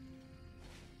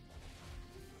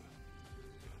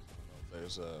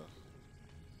 there's a way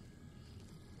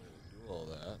to do all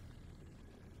that.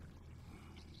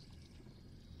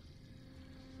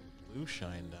 Some blue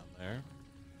shine down there.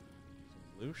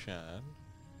 Some blue shine.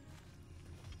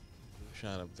 Blue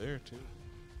shine up there too.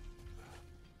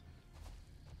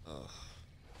 Ugh.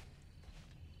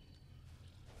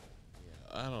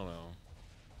 Yeah, I don't know.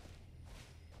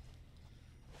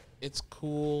 It's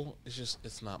cool. It's just,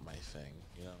 it's not my thing,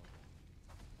 you know?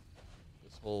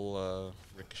 This whole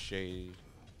ricochet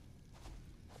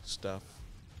stuff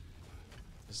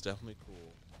is definitely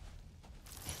cool.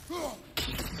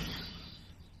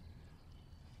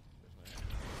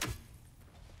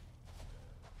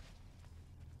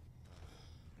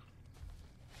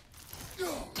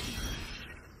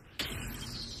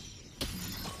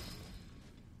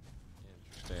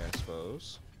 Interesting, I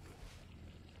suppose.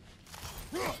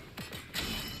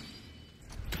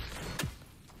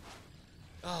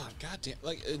 Oh, goddamn.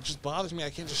 Like, it just bothers me.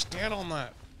 I can't just stand on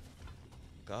that.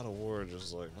 God of War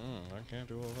just like, I can't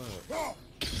do all that.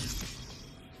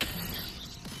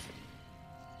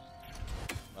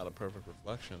 Not a perfect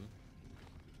reflection.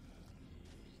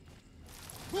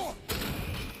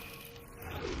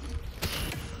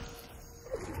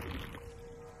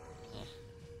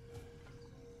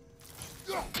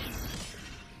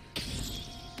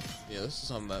 Yeah, this is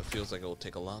something that feels like it will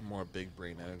take a lot more big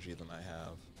brain energy than I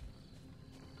have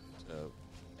to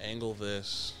angle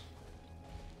this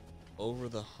over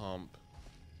the hump,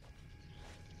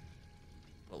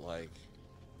 but like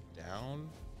down.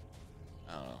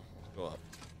 I don't know. Let's go up.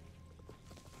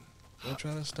 Don't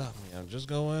try to stop me. I'm just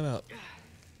going up.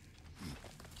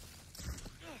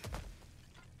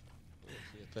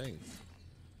 See a thing,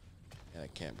 and I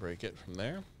can't break it from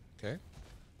there. Okay,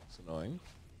 it's annoying.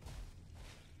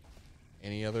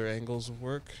 Any other angles of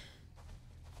work?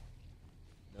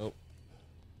 Nope.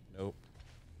 Nope.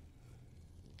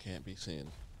 Can't be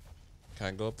seen. Can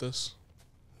I go up this?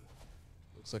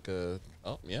 Looks like a...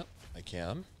 Oh, yep, I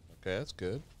can. Okay, that's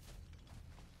good.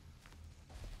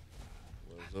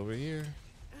 What's over here?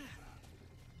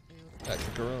 That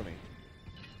kickaroni.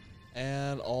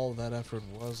 And all that effort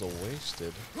was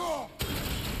wasted.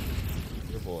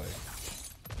 Your boy.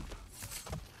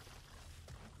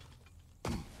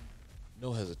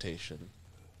 No hesitation.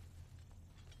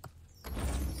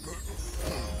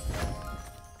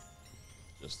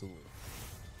 Just the loot.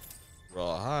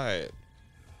 Rawhide.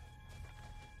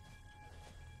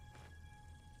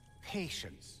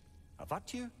 Patience. A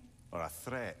virtue or a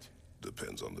threat?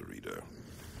 Depends on the reader.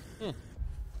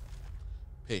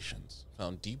 Patience.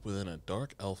 Found deep within a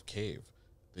dark elf cave.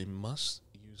 They must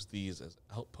use these as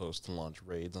outposts to launch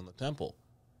raids on the temple.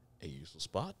 A useful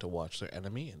spot to watch their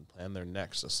enemy and plan their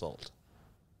next assault.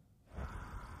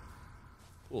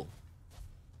 Cool.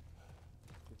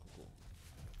 Cool.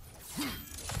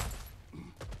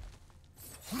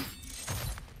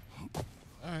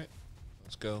 Alright,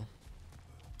 let's go.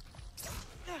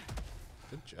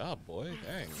 Good job, boy.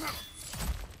 Dang.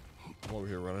 I'm over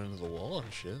here running into the wall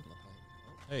and shit. Oh,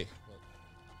 hey, look.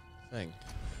 Thing.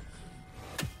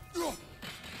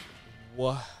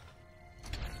 What?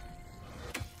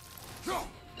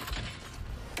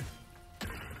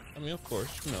 I mean, of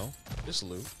course, you know, it's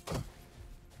loot.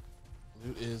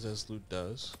 Loot is as loot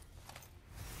does.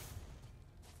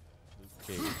 Loot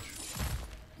cage.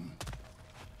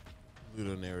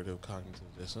 Ludonarrative cognitive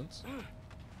dissonance.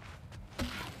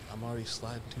 I'm already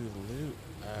sliding to the loot.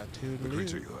 The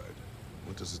creature you heard.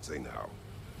 What does it say now?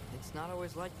 It's not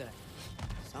always like that.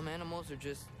 Some animals are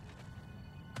just...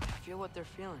 feel what they're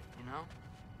feeling, you know?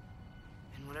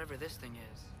 And whatever this thing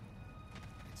is,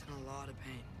 it's in a lot of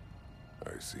pain.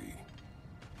 I see.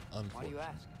 Why do you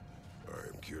ask? I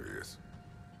am curious.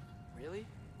 Really?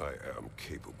 I am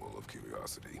capable of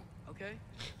curiosity. Okay.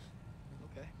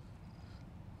 Okay.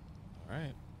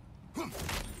 Alright.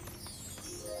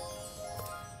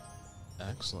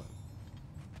 Excellent.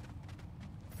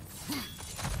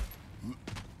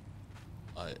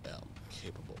 I am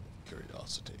capable of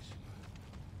curiosity.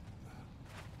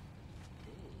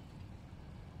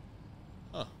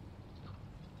 Huh.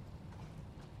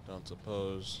 Don't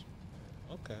suppose.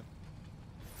 Okay.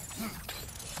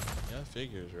 Yeah,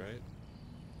 figures, right?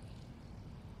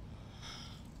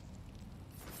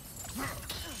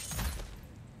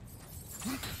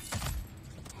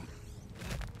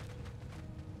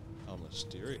 How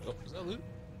mysterious. Oh, is that loot?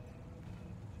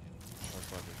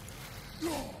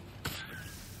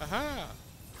 Aha!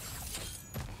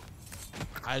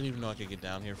 I didn't even know I could get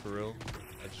down here for real.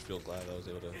 I just feel glad I was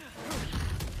able to.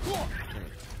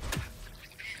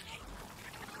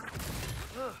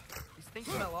 Ugh, these things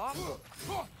smell awful.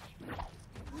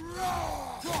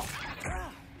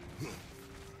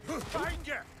 Find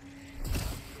you!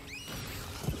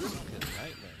 Fucking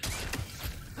nightmare.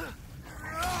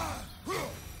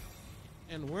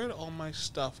 And where'd all my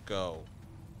stuff go?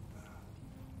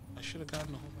 I should have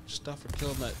gotten a whole bunch of stuff for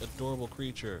killing that adorable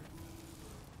creature.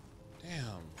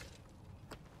 Damn.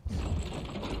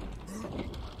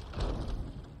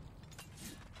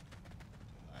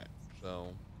 Alright,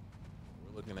 so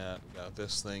we're looking at, we got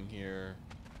this thing here.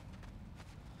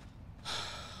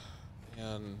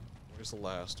 And where's the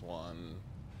last one?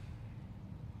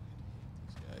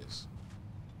 These guys.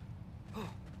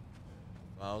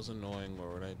 If I was annoying, where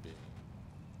would I be?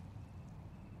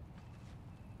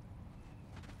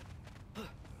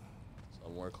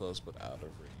 Somewhere close but out of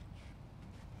reach.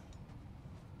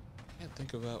 I can't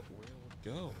think about where it would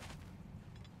go.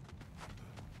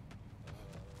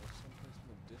 Someplace in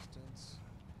the distance.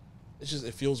 It's just,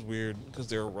 it feels weird because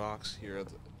there are rocks here at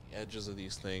the edges of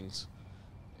these things.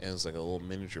 And it's like a little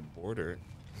miniature border.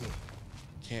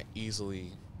 Can't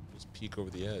easily just peek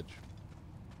over the edge.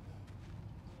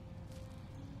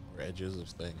 Or edges of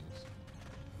things.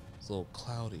 It's a little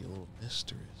cloudy, a little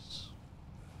mysterious.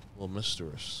 A little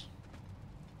mysterious.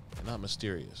 And not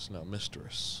mysterious, no,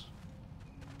 mysterious.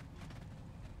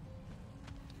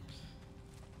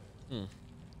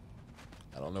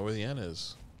 I don't know where the end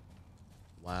is.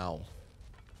 Wow.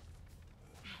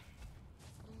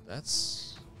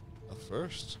 That's a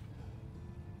first.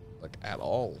 Like, at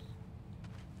all.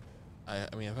 I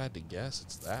mean, if I had to guess,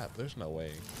 it's that. There's no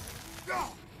way.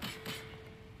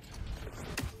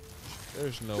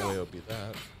 There's no way it would be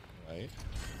that, right?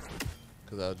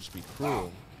 Because that would just be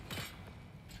cruel.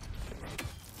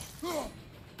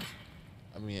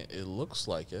 I mean, it looks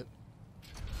like it.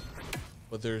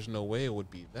 But there's no way it would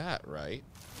be that, right?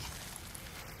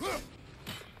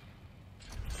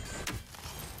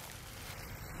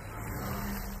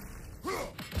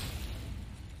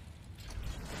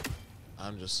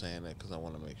 I'm just saying it because I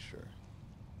want to make sure.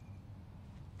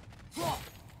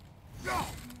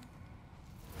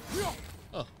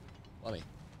 Oh, funny.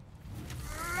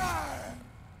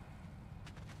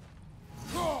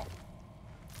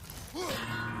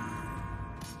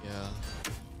 Yeah.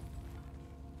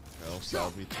 Else that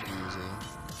would be too easy.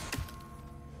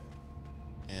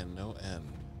 And no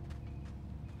end.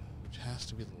 Which has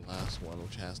to be the last one,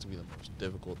 which has to be the most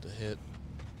difficult to hit.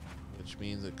 Which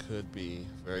means it could be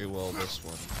very well this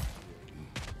one.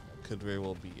 That could very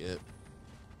well be it.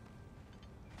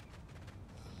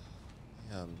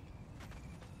 Man.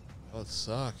 That would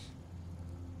suck.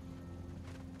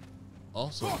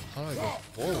 Also, how do I go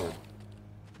forward?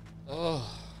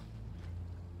 Oh.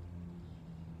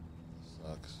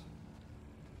 Sucks.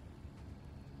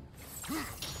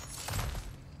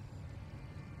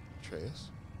 Atreus?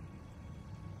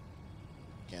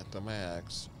 Can't throw my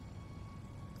axe.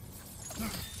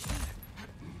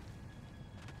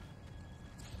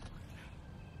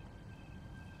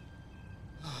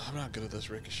 I'm not good at this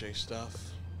ricochet stuff.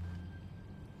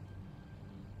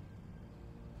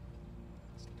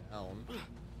 It's down.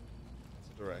 That's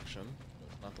a direction,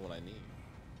 but it's not the one I need.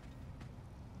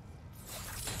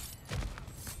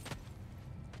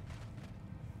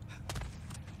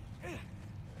 And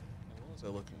what was I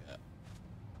looking at?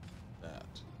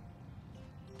 That.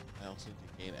 I also need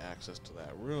to gain access to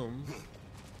that room. So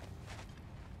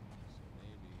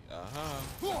maybe, aha!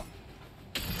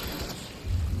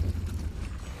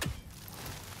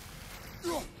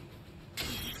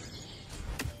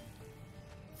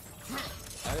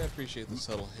 I appreciate the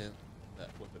subtle hint that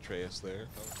with Atreus there.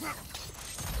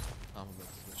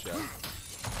 Compliments to the chef.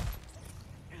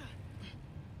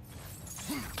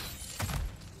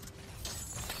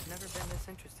 I've never been this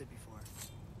interested before.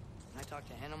 When I talk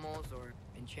to animals or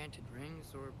enchanted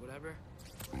rings or whatever.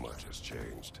 Much has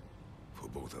changed for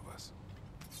both of us.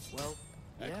 Well,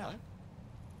 yeah. Excellent.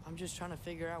 I'm just trying to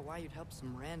figure out why you'd help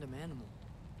some random animal.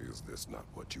 Is this not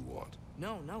what you want?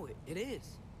 No, it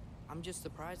is. I'm just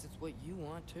surprised it's what you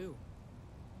want too.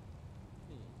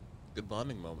 Good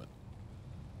bonding moment.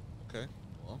 Okay,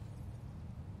 well.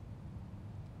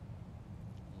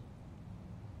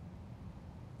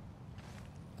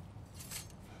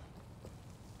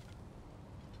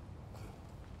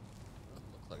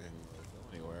 Doesn't look like I can really go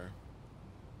anywhere.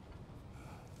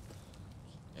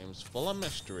 This game's full of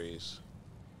mysteries.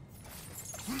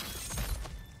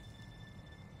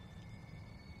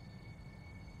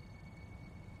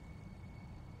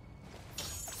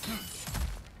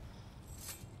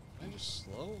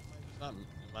 Slow? Am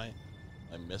I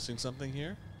missing something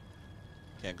here?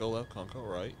 Can't go left, can't go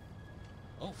right.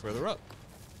 Oh, further up.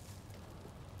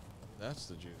 That's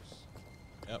the juice.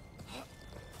 Yep. That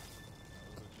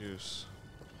was the juice.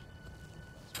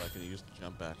 That's what I can use to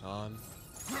jump back on.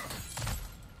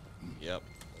 Yep.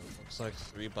 It looks like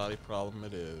 3-body problem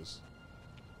it is.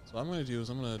 So what I'm going to do is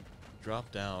I'm going to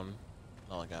drop down.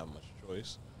 Not like I have much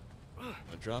choice. I'm going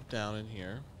to drop down in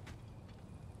here.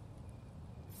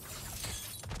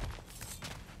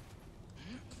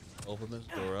 Open this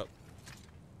door up.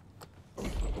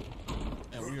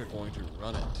 And we are going to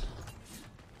run it.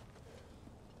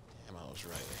 Damn, I was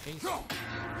right. I hate that.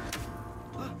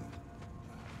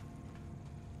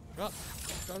 Drop.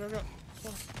 Drop, drop, drop.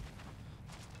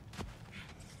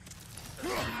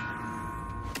 Come on.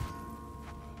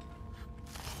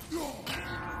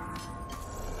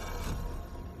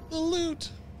 The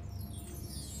loot.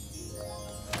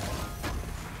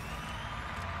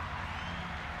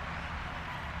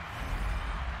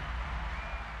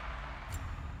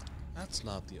 That's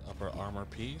not the upper armor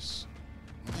piece.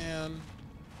 Man.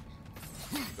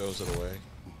 Throws it away.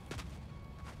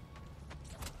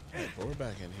 Alright, but we're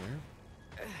back in here.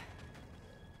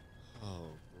 Oh,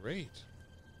 great.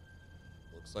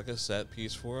 Looks like a set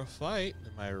piece for a fight.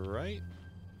 Am I right?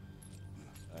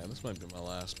 Alright, this might be my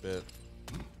last bit.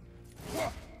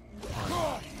 Don't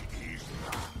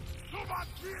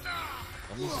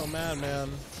be so mad, man.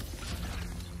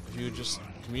 If you just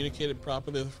communicated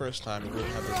properly the first time, you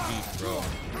wouldn't have a beat, bro.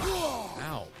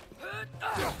 Ow.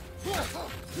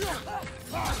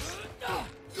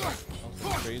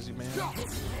 Oh, crazy, man.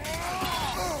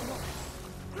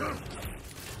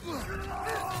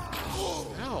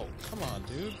 Ow. Come on,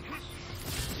 dude.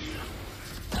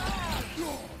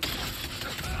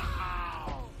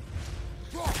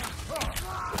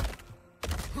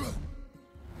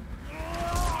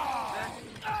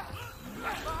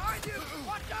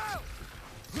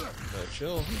 Better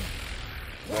chill.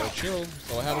 Better chill.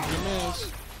 So what happened to your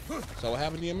mans? So what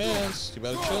happened to your mans? You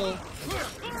better chill.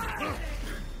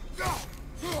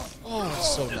 Oh,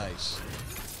 that's so nice.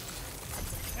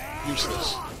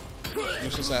 Useless.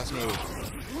 Useless ass move.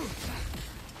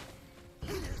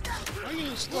 How are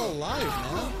you still alive,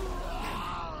 man?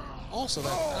 Also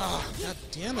that, god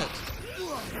damn it.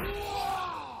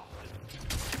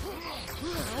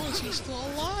 How is he still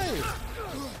alive?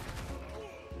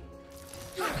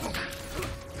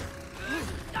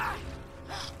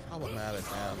 Problematic,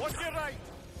 man. What's your right?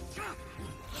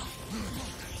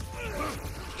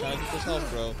 Trying to get this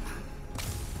health, bro.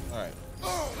 Alright.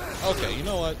 Okay, you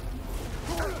know what?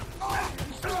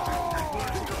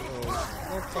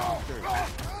 Oh, fucking dirt.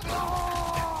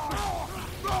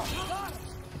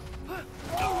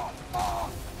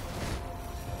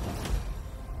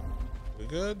 We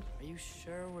good? Are you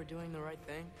sure we're doing the right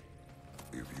thing?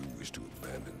 If you wish to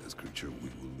abandon this creature, we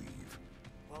will leave.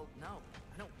 Well, no.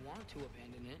 I don't want to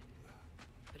abandon it.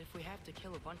 But if we have to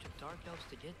kill a bunch of Dark Elves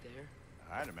to get there...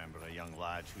 I remember a young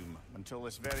lad whom, until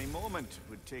this very moment,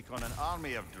 would take on an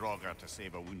army of Draugr to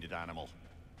save a wounded animal.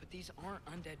 But these aren't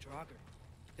undead Draugr.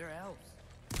 They're elves.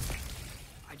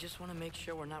 I just want to make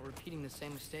sure we're not repeating the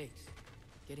same mistakes.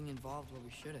 Getting involved where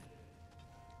we shouldn't.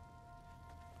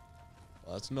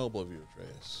 Well, that's noble of you,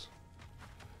 Atreus.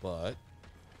 But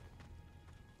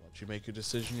once you make your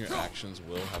decision, your actions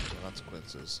will have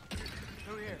consequences.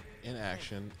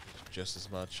 Inaction is just as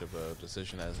much of a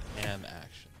decision as an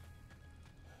action.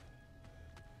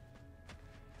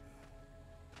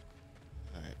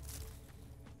 Alright.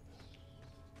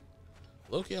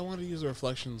 Loki, I wanted to use the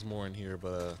reflections more in here,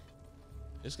 but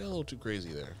it's got a little too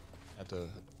crazy there. Had to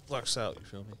flux out, you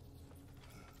feel me?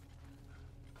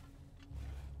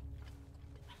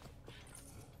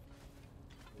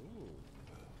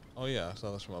 Oh yeah, I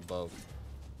saw this from above.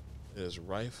 It is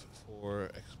rife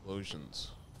for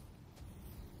explosions.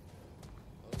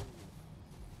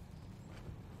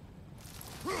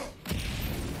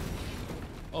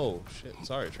 Oh shit,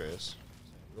 sorry Atreus.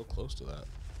 Real close to that.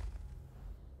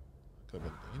 Could have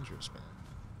been dangerous, man.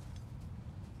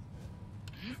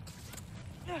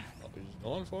 Oh, you're just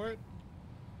going for it?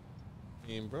 I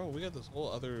mean, bro, we got this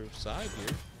whole other side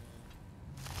here.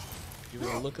 Give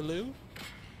it a look-a-loo.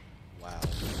 Wow.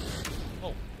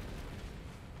 Oh.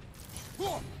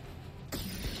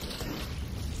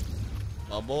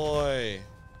 My boy.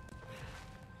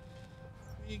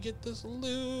 You get this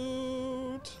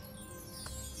loot.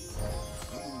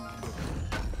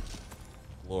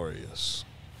 Glorious.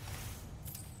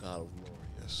 God of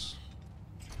glorious.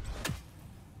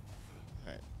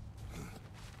 Alright.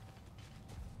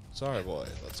 Sorry, boy.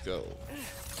 Let's go.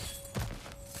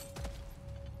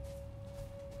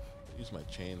 Use my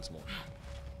chains more.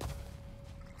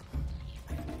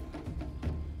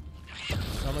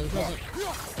 Coming, coming.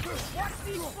 Watch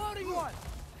these floating ones!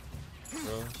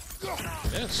 Bro.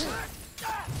 Yes.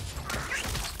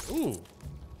 Ooh.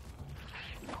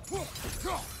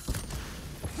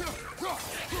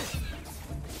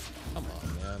 Come on,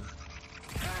 man.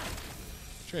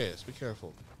 Atreus, be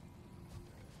careful.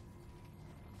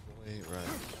 Wait,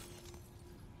 right.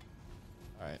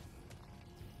 Alright.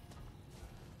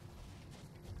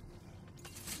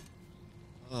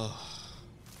 Oh.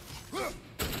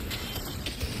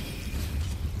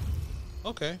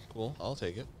 Okay, cool. I'll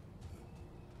take it.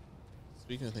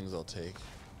 Speaking of things I'll take,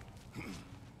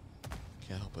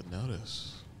 can't help but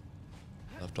notice,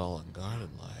 left all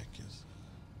unguarded like is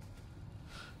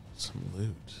some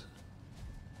loot.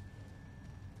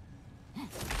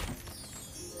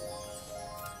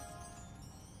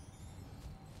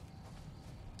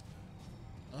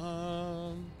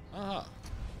 Ah.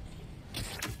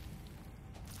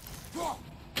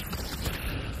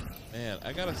 Man,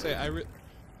 I gotta say,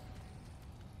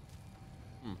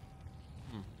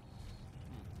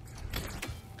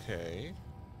 Okay.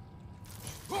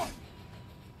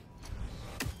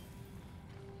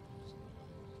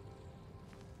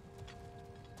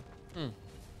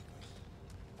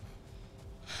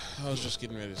 I was just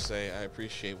getting ready to say I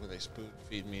appreciate when they spoon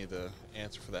feed me the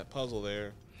answer for that puzzle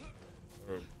there,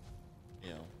 or you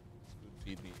know, spoon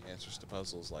feed me answers to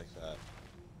puzzles like that,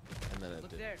 and then it Look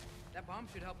did. there. That bomb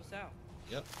should help us out.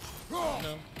 Yep.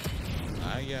 No,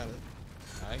 I got it.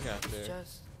 I got there.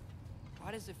 Just,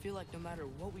 why does it feel like no matter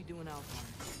what we do in Alpine,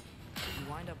 we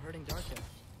wind up hurting Dark Elves?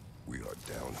 We are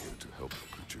down here to help the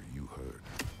creature you heard.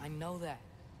 I know that,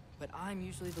 but I'm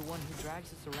usually the one who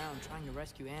drags us around trying to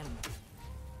rescue animals.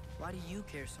 Why do you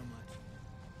care so much?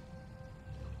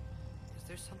 Is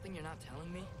there something you're not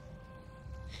telling me?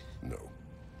 No.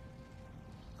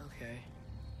 Okay.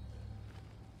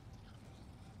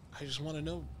 I just want to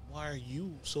know, why are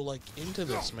you so like into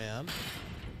this, man?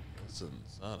 Listen,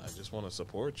 son, I just want to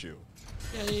support you.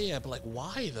 Yeah, but like,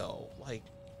 why though? Like,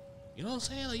 you know what I'm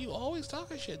saying? Like, you always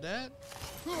talking shit, Dad.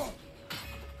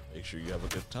 Make sure you have a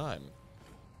good time.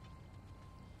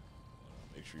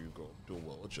 Make sure you go doing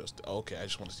well adjusted. Okay, I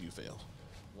just want to see you fail.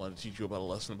 Want to teach you about a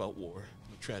lesson about war,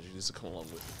 the tragedies that come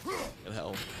along with it, and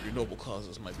how your noble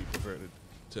causes might be perverted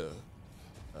to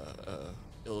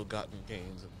ill-gotten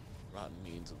gains and rotten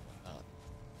means and whatnot.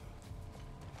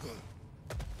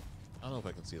 I don't know if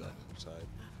I can see that other side.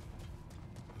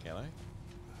 Can I?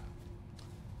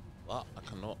 Well, I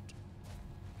cannot.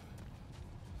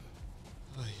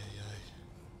 Ay, ay, ay.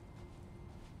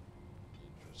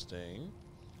 Interesting.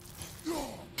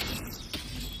 Oh,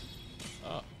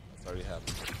 that's already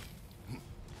happened.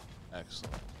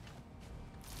 Excellent.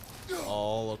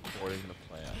 All according to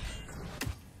plan.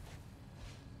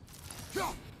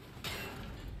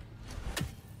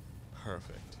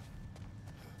 Perfect.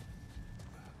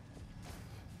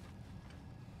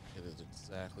 It is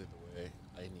exactly the way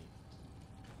I need it to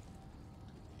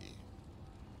be.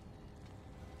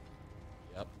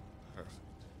 Yep, perfect.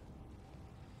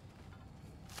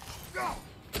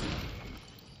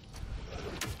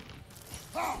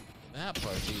 That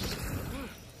part's easy.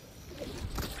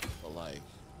 But like,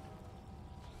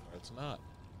 or it's not.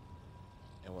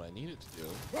 And what I need it to do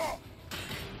is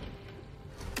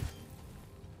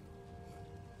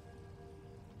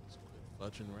quit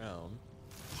fudging around.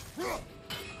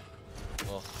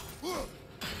 Well,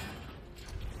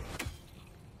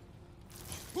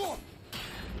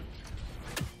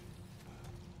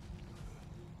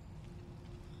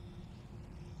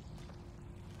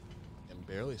 I can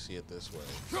barely see it this way.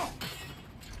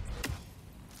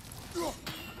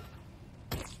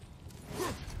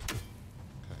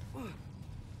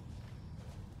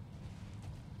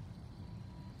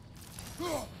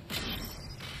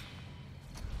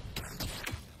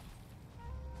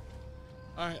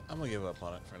 Alright, I'm gonna give up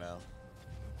on it for now.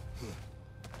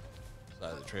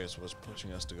 The Atreus was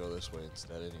pushing us to go this way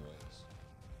instead anyways.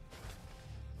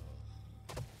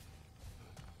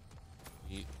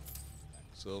 Eat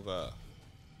Silva.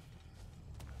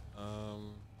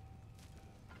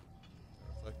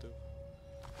 Reflective.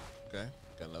 Okay,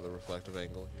 got another reflective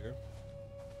angle here.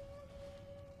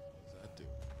 What does that do?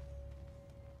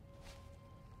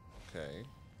 Okay.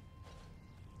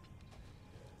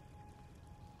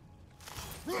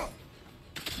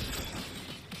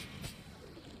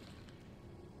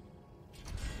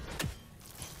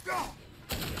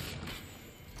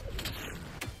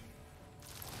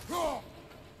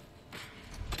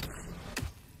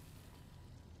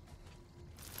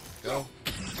 Go.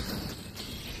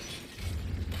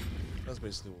 That's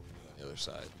basically what we do on the other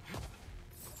side.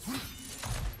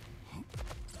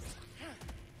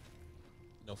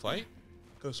 No fight?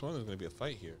 Could have sworn there was going to be a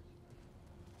fight here.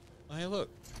 Oh, hey, look.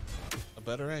 A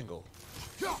better angle.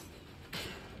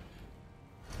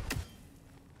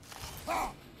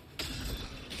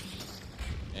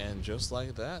 And And just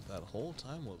like that, that whole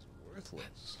time was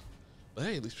worthless. But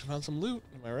hey, at least we found some loot.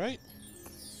 Am I right?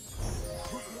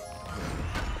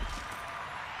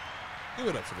 Give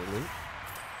it up for the loot.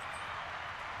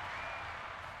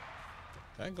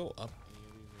 Can I go up any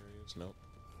of these areas? Nope.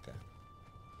 Okay.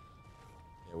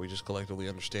 Yeah, we just collectively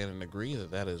understand and agree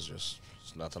that that is just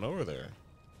nothing over there.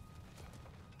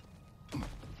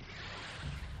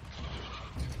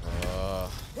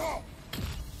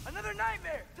 Another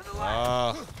nightmare to the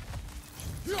left.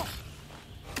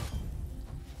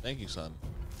 Thank you, son.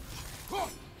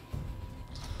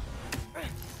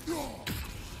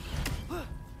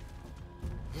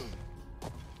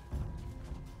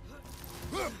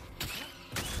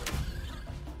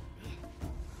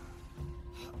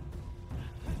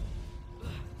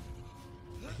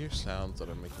 I hear sounds that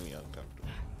are making me uncomfortable.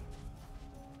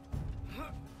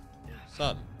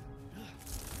 Son.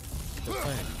 Quit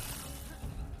playing.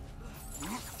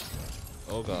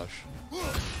 Oh gosh.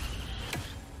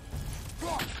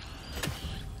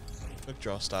 Quick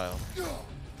draw style.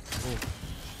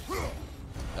 Ooh.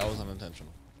 That was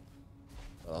unintentional.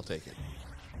 But I'll take it.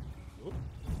 Ooh.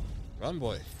 Run,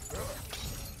 boy.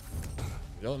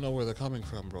 You don't know where they're coming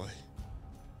from, boy.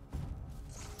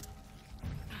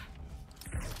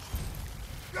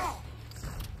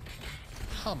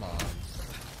 Come on.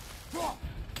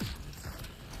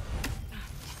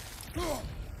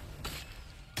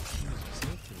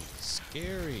 It's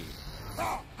scary.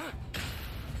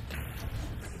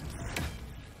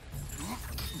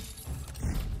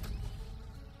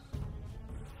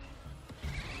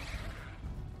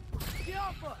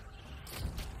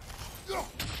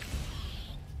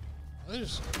 Are they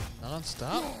just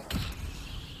non-stop?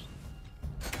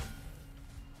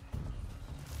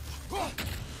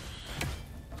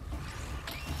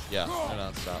 Yeah, they're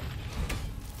non-stop.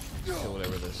 Kill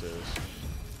whatever this is.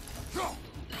 Oh,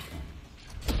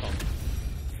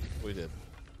 we did.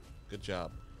 Good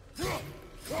job. Hearing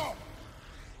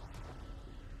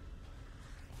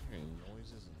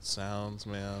noises and sounds,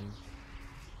 man.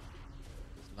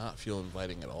 Does not feel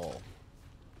inviting at all.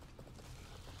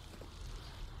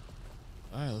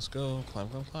 Alright, let's go. Climb,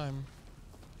 climb, climb.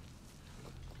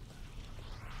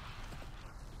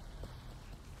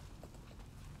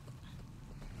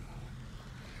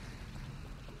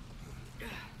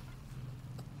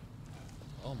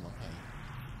 Oh my.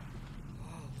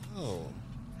 Oh.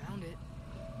 Found it.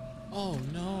 Oh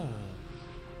no.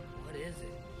 What is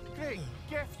it? Great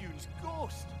Gefyun's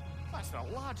ghost! That's the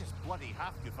largest bloody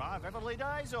half-goofa I've ever laid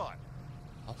eyes on.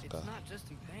 It's not just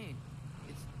in pain.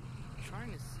 It's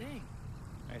trying to sing.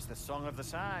 It's the Song of the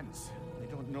Sands. They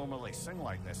don't normally sing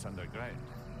like this underground.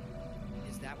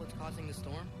 Is that what's causing the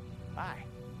storm? Aye.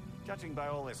 Judging by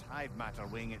all this hive matter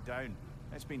weighing it down,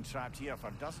 it's been trapped here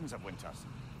for dozens of winters.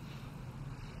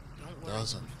 Don't worry.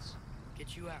 Dozens.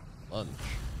 Get you out. Lunch.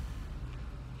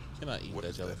 Cannot eat What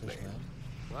that is that jellyfish, name? man.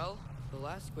 Well, the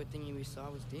last squid thingy we saw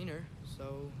was Diener,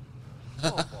 so...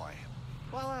 Oh boy.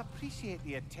 While I appreciate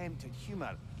the attempt at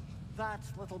humor, that,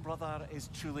 little brother, is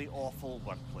truly awful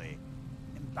wordplay.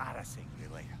 Embarrassing,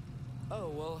 really. Oh,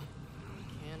 well,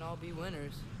 can't all be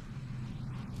winners.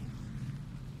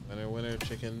 Winner, winner,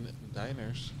 chicken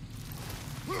diners.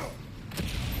 Oh,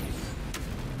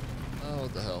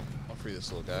 what the hell? I'll free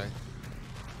this little guy.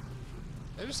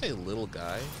 Did I just say little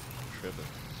guy? I'm tripping.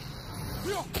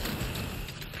 Oh.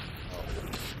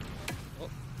 Oh.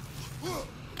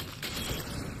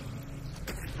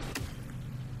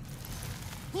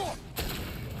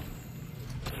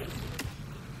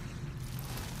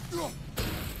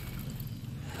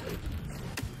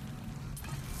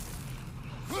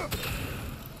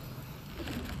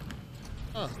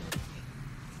 Huh.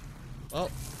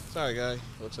 Well, sorry guy.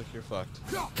 Looks like you're fucked.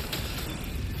 Oh,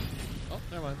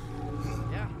 never mind.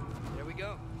 Yeah, there we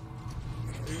go.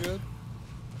 You good?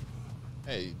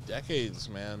 Hey, decades,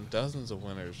 man. Dozens of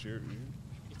winners. You're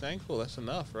be thankful. That's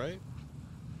enough, right?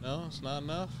 No, it's not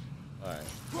enough? Alright.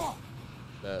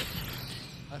 That.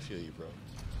 I feel you, bro.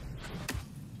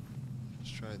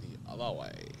 Let's try the other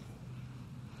way.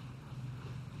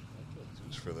 I'll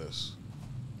use for this.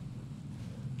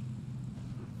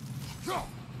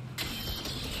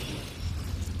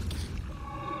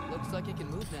 Looks like it can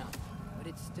move now, but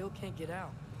it still can't get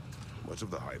out. Much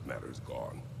of the hive matter is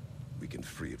gone. We can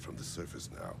free it from the surface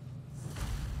now.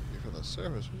 Free from the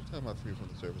surface? What are you talking about free from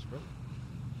the surface, bro?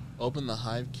 Open the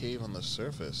hive cave on the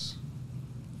surface.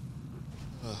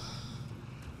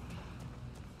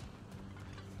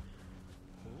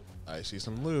 I see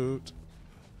some loot.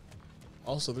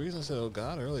 Also, the reason I said oh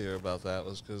god earlier about that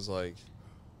was because, like,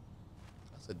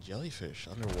 that's a jellyfish,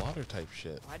 underwater type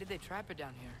shit. Why did they trap it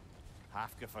down here?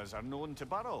 Half-goofers are known to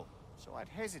burrow, so I'd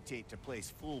hesitate to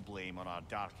place full blame on our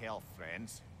Dark Elf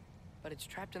friends. But it's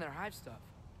trapped in their hive stuff.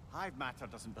 Hive matter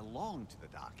doesn't belong to the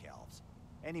Dark Elves,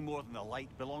 any more than the light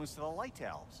belongs to the Light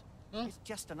Elves. It's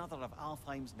just another of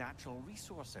Alfheim's natural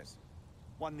resources.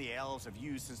 One the elves have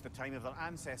used since the time of their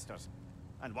ancestors.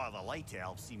 And while the Light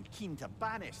Elves seem keen to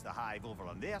banish the hive over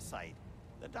on their side,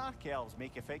 the Dark Elves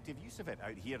make effective use of it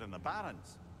out here in the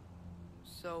Barrens.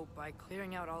 So, by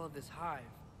clearing out all of this hive,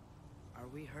 are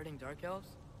we hurting Dark Elves?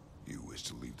 You wish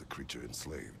to leave the creature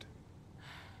enslaved?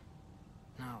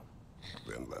 No.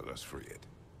 Then let us free it.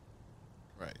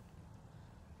 Right.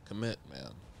 Commit,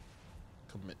 man.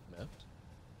 Commitment.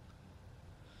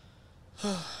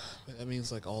 But that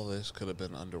means like all this could have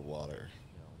been underwater.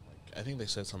 You know, like I think they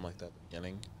said something like that at the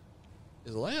beginning.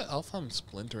 Is Alfheim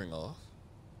splintering off?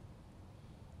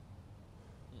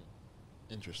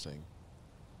 Interesting.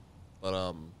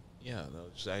 But yeah, no,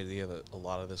 just the idea that a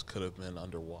lot of this could have been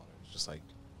underwater. It's just like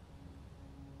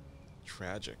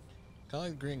tragic. Kinda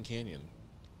like the Grand Canyon.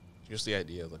 Just the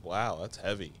idea of like, wow, that's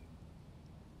heavy.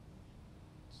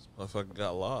 This motherfucker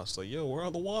got lost. Like, yo,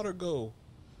 where'd the water go?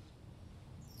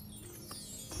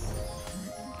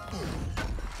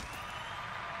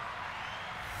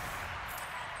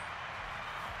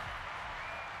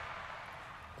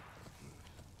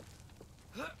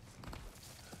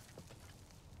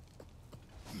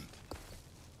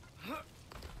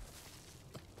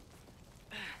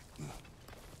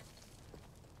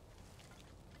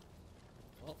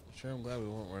 Sure, I'm glad we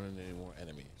won't run into any more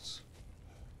enemies.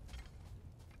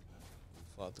 We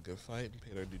fought the good fight and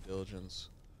paid our due diligence.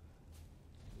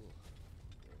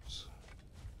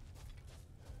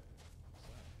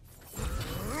 Ooh,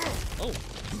 oh!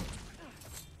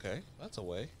 Okay, that's a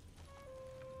way.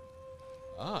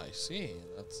 Ah, I see.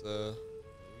 That's,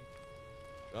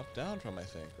 drop down from, I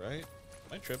think, right?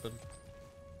 Am I tripping?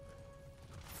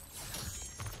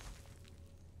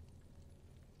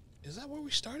 Is that where we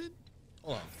started?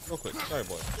 Hold on, real quick. Sorry,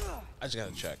 boy. I just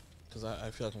gotta check, because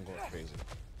I feel like I'm going crazy.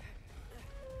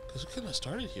 Because we couldn't have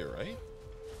started here, right?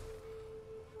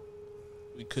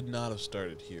 We could not have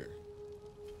started here.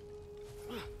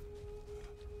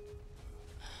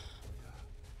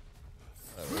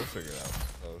 Alright, we'll figure it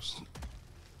out first.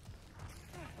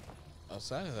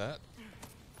 Outside of that,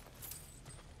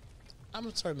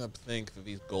 I'm starting to think that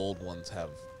these gold ones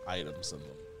have items in them.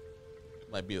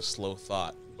 Might be a slow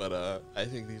thought, but I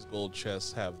think these gold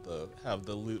chests have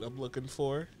the loot I'm looking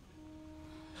for.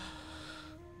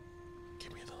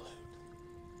 Give me the loot.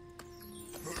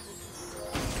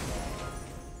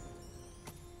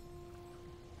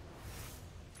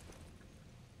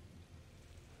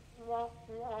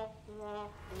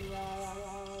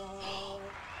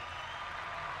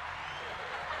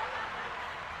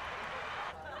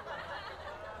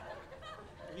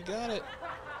 We got it.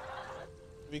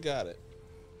 We got it.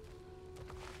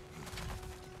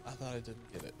 I thought I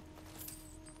didn't get it.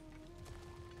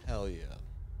 Hell yeah.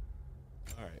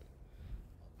 Alright.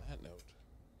 On that note.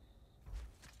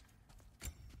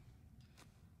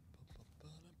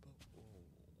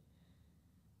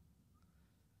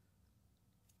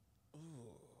 Ooh.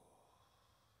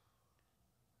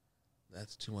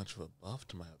 That's too much of a buff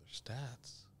to my other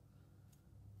stats.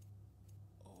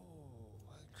 Oh,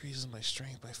 that increases my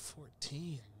strength by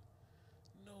 14.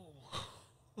 No.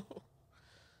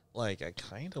 Like, I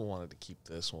kind of wanted to keep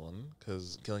this one,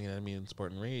 because killing an enemy in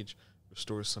sport and rage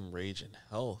restores some rage and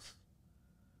health.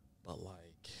 But,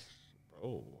 like,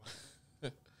 bro.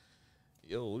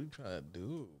 Yo, what are you trying to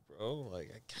do, bro?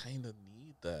 Like, I kind of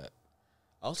need that.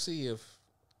 I'll see if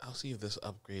this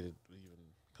upgraded would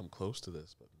even come close to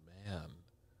this, but man.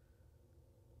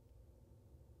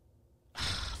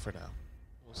 For now.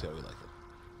 We'll see how we like it.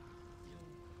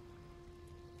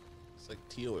 It's like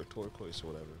teal or turquoise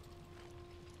or whatever.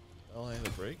 Oh, I had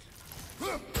a break.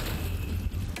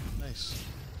 Nice.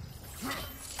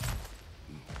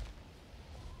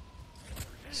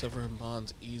 Severing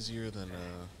bonds easier than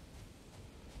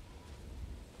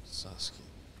Sasuke.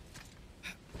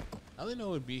 How do they know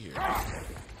it would be here?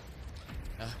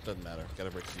 Doesn't matter. Gotta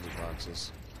break some loot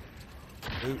boxes.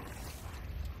 Loot.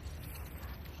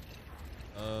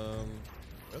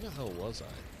 Where the hell was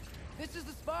I? This is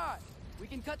the spot. We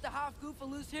can cut the half goofa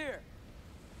loose here.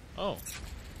 Oh.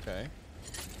 Okay.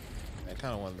 I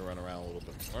kind of wanted to run around a little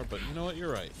bit more, but you know what?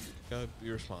 You're right. Gotta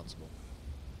be responsible.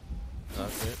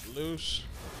 Knock it loose.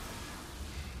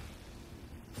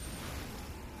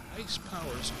 Ice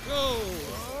powers, go!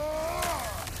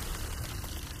 Oh.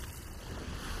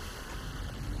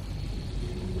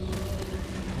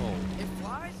 It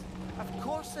flies? Of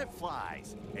course it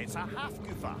flies. It's a half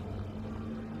goofa.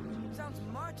 Sounds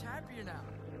much happier now.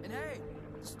 And hey,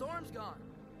 the storm's gone.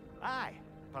 Aye,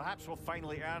 perhaps we'll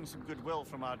finally earn some goodwill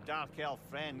from our Dark Elf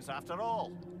friends after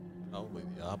all. Probably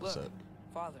the opposite. Look,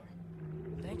 Father,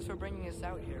 thanks for bringing us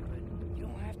out here, but you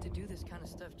don't have to do this kind of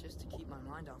stuff just to keep my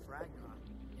mind off Ragnarok,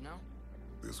 you know?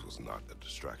 This was not a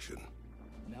distraction.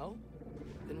 No?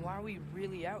 Then why are we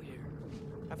really out here?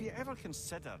 Have you ever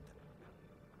considered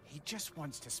he just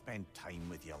wants to spend time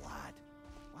with you, lad,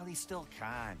 while he still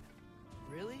can?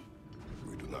 Really?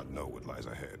 We do not know what lies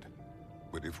ahead.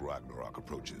 But if Ragnarok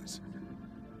approaches,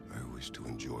 I wish to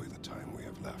enjoy the time we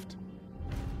have left.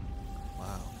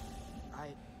 Wow.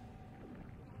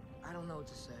 I don't know what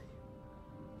to say.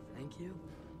 Thank you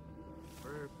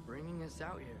for bringing us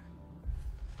out here.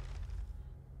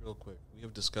 Real quick, we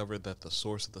have discovered that the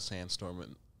source of the sandstorm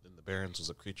in the Barrens was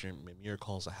a creature Mimir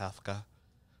calls a Hafka.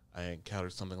 I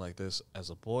encountered something like this as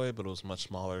a boy, but it was a much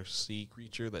smaller sea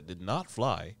creature that did not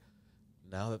fly.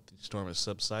 Now that the storm has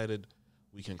subsided,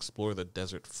 we can explore the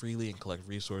desert freely and collect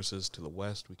resources. To the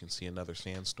west, we can see another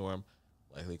sandstorm,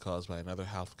 likely caused by another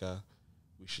Hafka.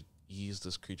 We should ease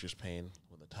this creature's pain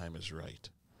when the time is right.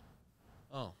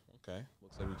 Oh, okay.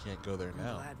 Looks like we can't go there I'm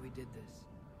now. glad we did this.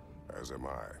 As am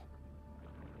I.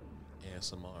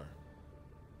 ASMR. Oh, man,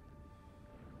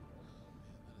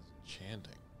 that is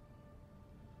enchanting.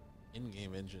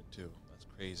 In-game engine too. That's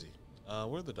crazy.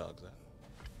 Where are the dogs at?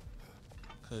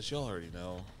 Because y'all already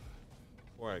know.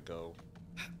 Before I go,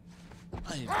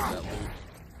 I need to get that loot.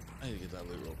 I need to get that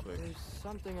loot real quick. There's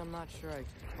something I'm not sure I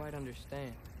quite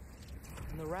understand.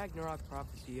 In the Ragnarok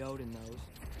prophecy Odin knows,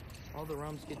 all the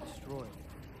realms get destroyed,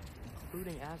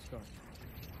 including Asgard.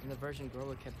 In the version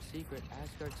Groa kept secret,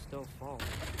 Asgard still falls.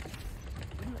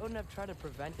 Wouldn't Odin have tried to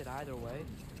prevent it either way?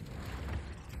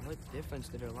 What difference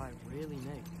did her life really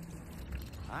make?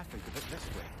 I think of it this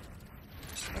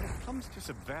way. When it comes to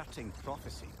subverting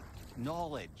prophecy,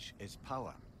 knowledge is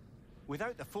power.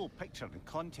 Without the full picture and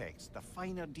context, the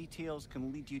finer details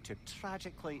can lead you to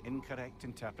tragically incorrect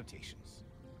interpretations.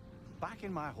 Back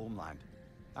in my homeland,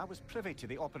 I was privy to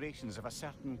the operations of a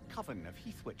certain coven of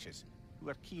heath witches who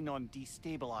were keen on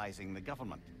destabilizing the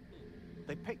government.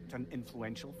 They picked an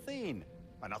influential Thane,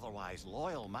 an otherwise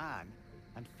loyal man,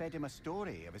 and fed him a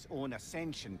story of his own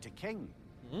ascension to king.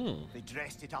 They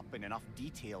dressed it up in enough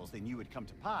details they knew would come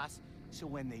to pass, so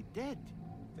when they did,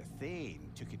 the Thane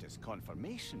took it as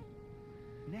confirmation.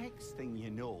 Next thing you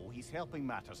know, he's helping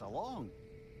matters along.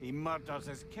 He murders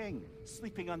his king,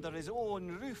 sleeping under his own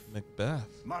roof.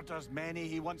 Macbeth. Murders many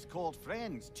he once called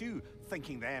friends, too,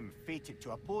 thinking them fated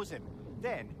to oppose him.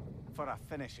 Then, for a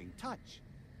finishing touch,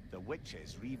 the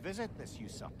witches revisit this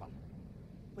usurper.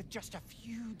 With just a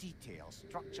few details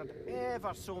structured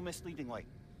ever so misleadingly,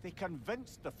 they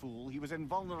convinced the fool he was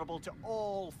invulnerable to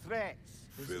all threats.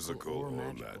 Physical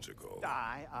or magical?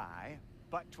 Aye,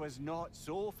 but 'twas not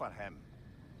so for him.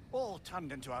 All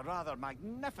turned into a rather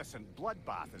magnificent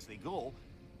bloodbath as they go.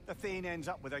 The Thane ends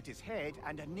up without his head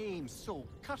and a name so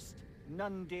cursed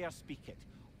none dare speak it.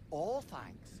 All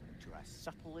thanks to a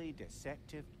subtly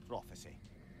deceptive prophecy.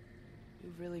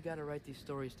 You've really got to write these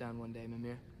stories down one day,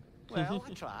 Mimir. Well,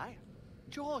 I try.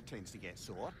 Jaw tends to get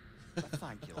sore, but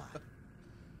thank you, lad.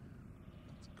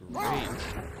 Great.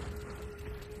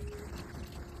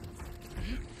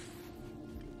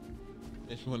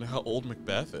 I wonder how old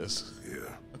Macbeth is.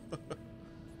 Yeah.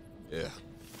 Yeah.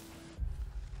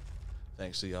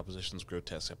 Thanks to the opposition's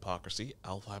grotesque hypocrisy,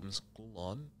 Alfheim and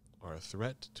Skulon are a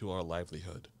threat to our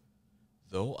livelihood.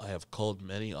 Though I have culled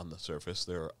many on the surface,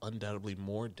 there are undoubtedly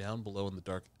more down below in the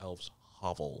Dark Elves'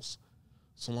 hovels.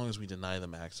 So long as we deny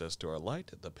them access to our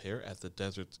light, the pair at the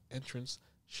desert's entrance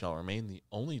shall remain the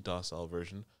only docile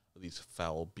version of these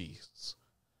foul beasts.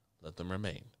 Let them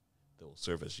remain. They will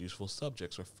serve as useful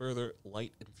subjects for further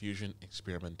light infusion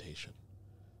experimentation.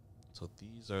 So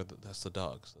these are that's the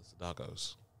dogs. That's the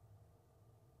doggos.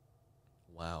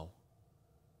 Wow.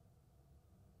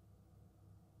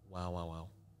 Wow.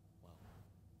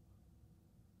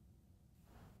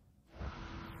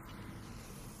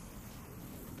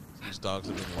 These dogs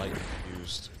have been light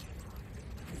infused.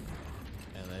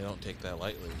 And they don't take that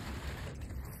lightly.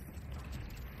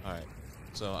 Alright.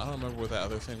 So I don't remember where that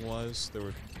other thing was. There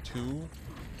were two,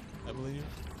 I believe.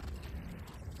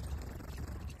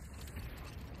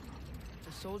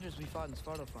 The soldiers we fought in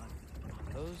Svartalfheim,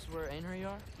 those were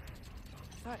Einherjar? I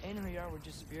thought Einherjar were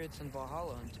just spirits in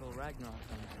Valhalla until Ragnarok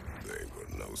comes. They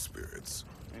were no spirits.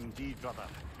 Indeed, brother.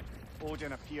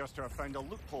 Odin appears to have found a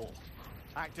loophole.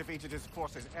 Activated his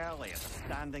forces early as a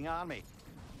standing army.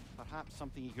 Perhaps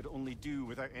something he could only do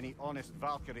without any honest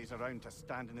Valkyries around to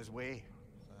stand in his way.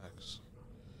 Facts.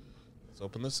 Let's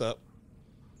open this up.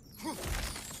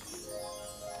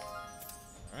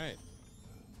 Alright.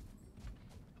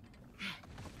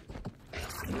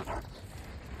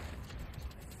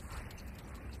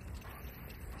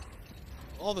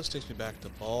 All this takes me back to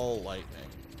ball lightning.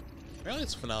 Apparently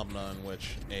it's a phenomenon in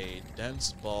which a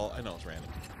dense ball, I know it's random,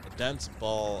 a dense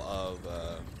ball of,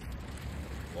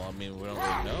 well, I mean, we don't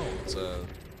really know. It's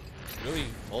really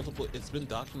multiple, it's been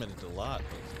documented a lot,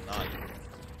 but it's not,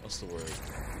 what's the word,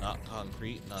 not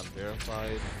concrete, not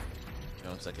verified. You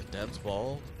know, it's like a dense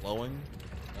ball, glowing,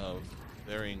 of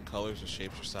varying colors or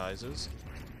shapes or sizes.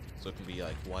 So it can be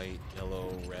like white,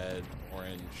 yellow, red,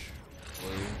 orange,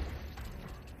 blue.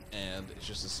 And it's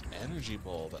just this energy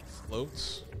ball that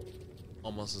floats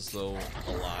almost as though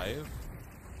alive.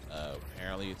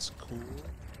 Apparently it's cool,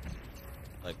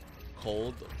 like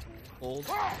cold,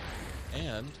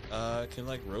 and it can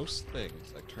like roast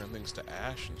things, like turn things to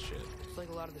ash and shit. Looks like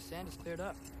a lot of the sand is cleared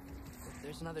up. But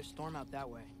there's another storm out that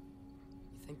way.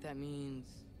 You think that means...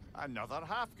 Another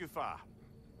half Gufa.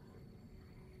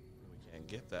 We can't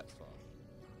get that far.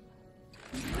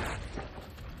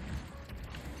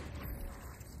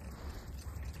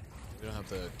 We don't have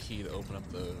the key to open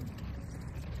up the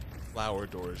flower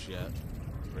doors yet.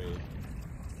 Great.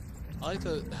 I like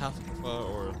the half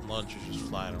or lunch is just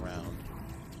flying around.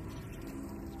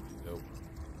 Dope.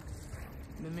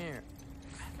 Mimir,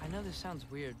 I know this sounds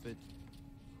weird, but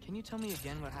can you tell me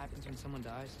again what happens when someone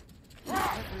dies?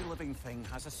 Every living thing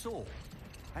has a soul,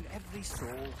 and every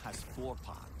soul has 4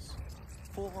 parts: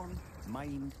 form,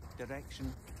 mind,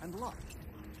 direction, and luck.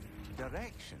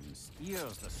 Direction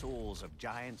steers the souls of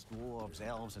giants, dwarves,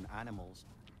 elves, and animals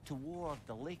toward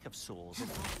the Lake of Souls in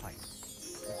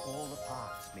Alfheim, where all the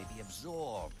paths may be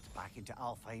absorbed back into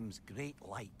Alfheim's great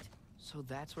light. So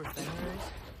that's where Fenrir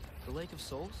is? The Lake of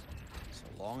Souls?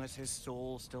 So long as his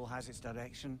soul still has its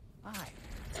direction, aye,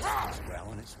 it's well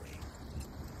on its way.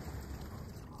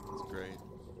 That's great.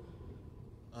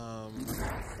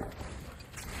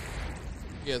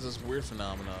 Yeah, it's this weird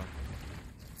phenomenon.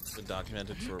 It's been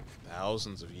documented for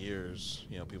thousands of years.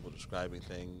 You know, people describing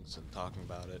things and talking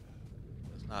about it.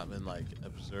 It's not been like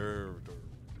observed or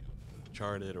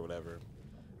charted or whatever.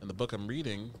 And the book I'm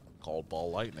reading, called Ball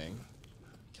Lightning,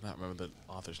 I cannot remember the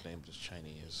author's name, but it's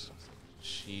Chinese.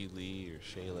 Shi Li or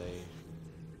Shaylay,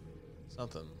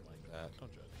 something like that.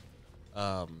 Don't judge.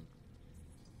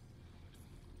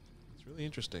 It's really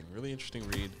interesting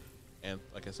read. And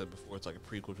like I said before, it's like a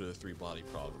prequel to the three body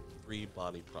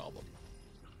problem.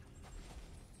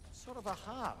 Sort of a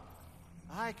harp.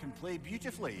 I can play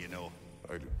beautifully, you know.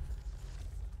 I do.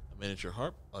 A miniature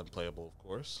harp, unplayable of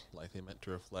course, likely meant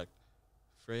to reflect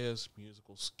Freya's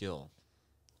musical skill.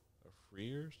 Or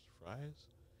Freia's?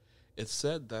 It's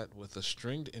said that with a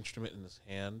stringed instrument in his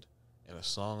hand and a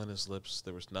song on his lips,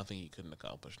 there was nothing he couldn't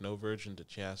accomplish. No virgin too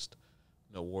chaste,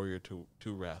 no warrior too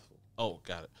wrathful. Oh,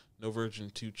 got it. No virgin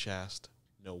too chaste,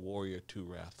 no warrior too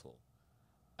wrathful.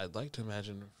 I'd like to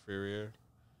imagine Freya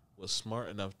was smart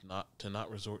enough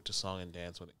not resort to song and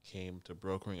dance when it came to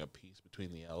brokering a peace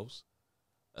between the elves.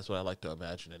 That's what I like to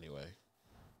imagine anyway.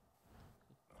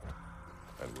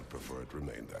 And would prefer it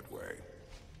remain that way.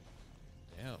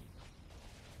 Damn.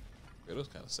 Kratos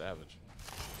kind of savage.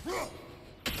 Damn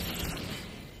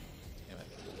it.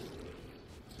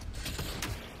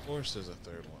 Of course there's a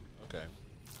third one. Okay.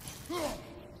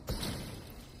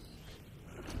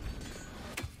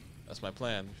 That's my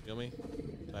plan. You feel me?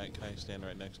 Can I stand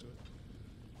right next to it?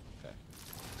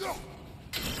 Okay.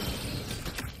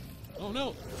 Oh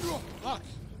no! Fuck!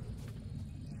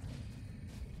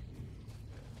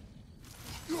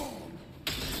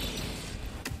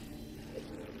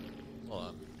 Hold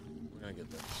on. We're gonna get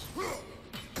this.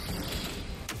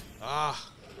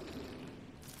 Ah!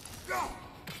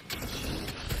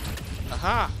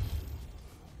 Aha!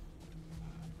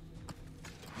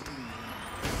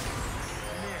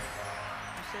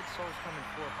 You said souls come in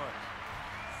 4 parts.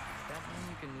 Does that mean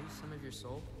you can lose some of your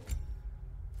soul?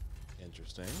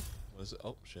 Interesting. What is it?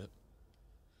 Oh, shit.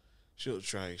 Shield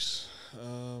Trice.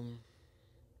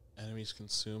 Enemies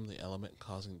consume the element,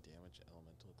 causing damage to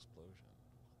elemental explosion.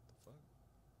 What the fuck?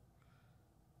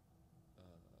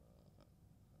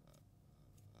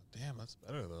 Damn, that's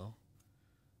better, though.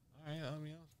 Alright, I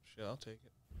mean, shit, I'll take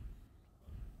it.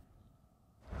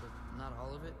 But not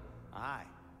all of it? Aye.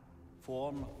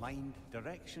 Form, mind,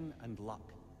 direction, and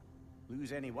luck.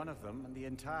 Lose any one of them and the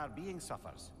entire being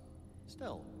suffers.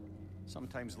 Still,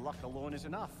 sometimes luck alone is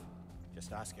enough.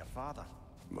 Just ask your father.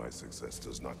 My success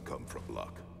does not come from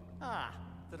luck. Ah,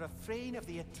 the refrain of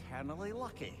the eternally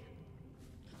lucky.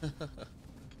 I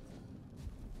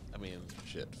mean,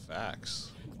 shit,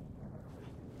 facts.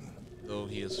 Though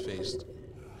he has faced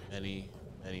many,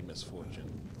 many misfortune,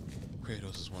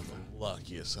 Kratos is one of the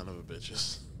luckiest son of a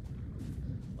bitches.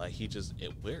 Like he just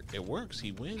it works.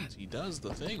 He wins. He does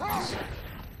the things.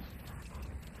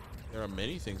 There are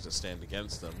many things that stand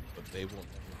against them, but they will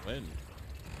never win.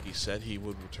 He said he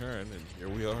would return, and here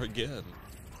we are again.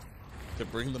 To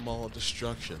bring them all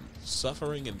destruction,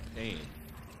 suffering, and pain.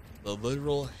 The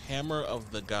literal hammer of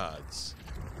the gods.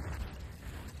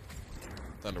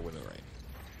 Thunder, wind, and rain.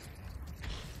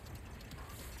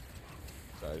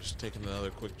 Sorry, just taking another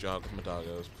quick jog with my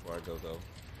doggos before I go.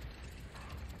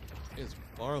 It's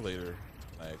far later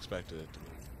than I expected it to be.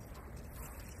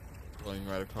 Going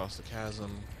right across the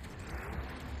chasm.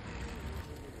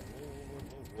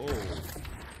 Whoa.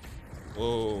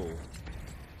 Whoa.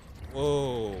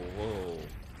 Whoa. Whoa.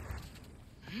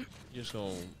 You just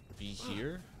gonna be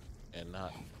here and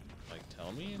not, like,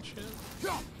 tell me and shit?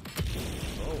 Oh.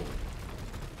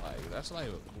 Like, that's not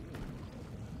even cool.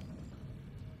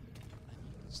 I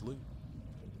need this loot.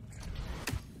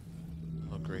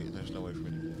 Oh, great. There's no way for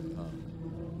me to do it.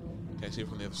 Can I see it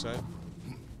from the other side?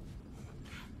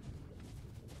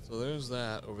 So there's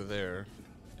that over there.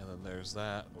 And then there's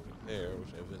that over there, which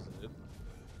I visited.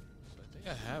 So I think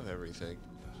I have everything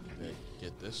to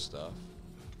get this stuff.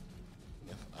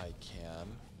 If I can.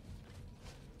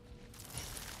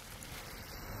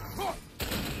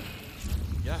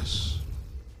 Yes!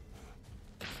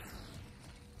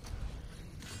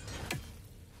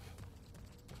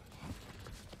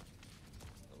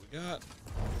 What we got?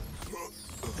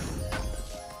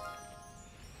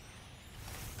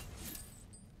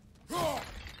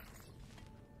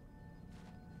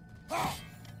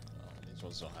 These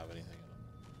ones don't have anything in them.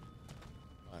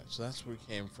 Alright, so that's where we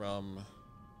came from.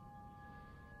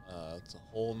 It's a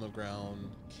hole in the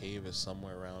ground. Cave is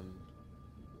somewhere around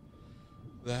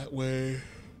that way.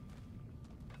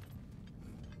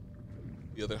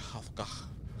 The other Hafgach is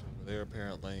over there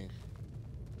apparently.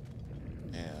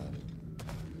 And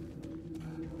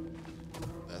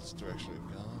that's the direction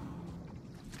we've gone.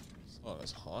 Oh,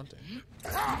 it's haunting.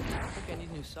 I think I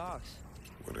need new socks.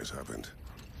 What has happened?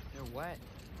 They're wet.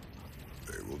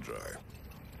 They will dry.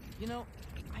 You know,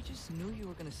 I just knew you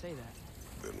were gonna say that.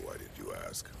 Then why did you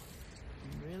ask?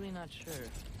 I'm really not sure.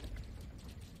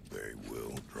 They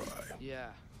will dry.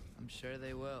 Yeah, I'm sure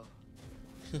they will.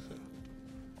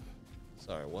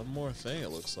 Sorry, one more thing it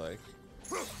looks like.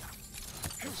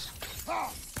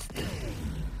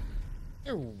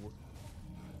 Ew. What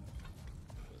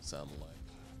does it sound like?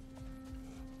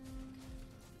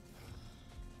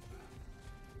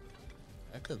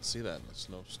 I couldn't see that in the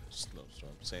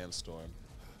snowstorm, sandstorm.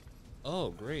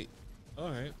 Oh, great.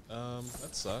 Alright,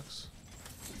 that sucks.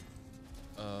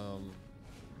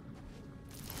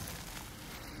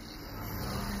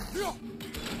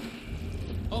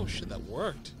 Oh shit, that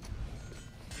worked.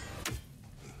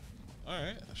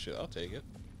 Alright, shit, I'll take it.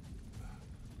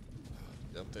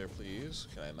 Get up there, please.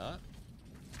 Can I not?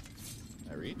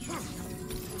 Can I reach? Can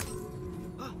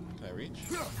I reach?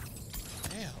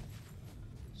 Damn.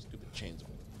 Stupid chains of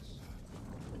Olympus.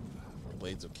 Or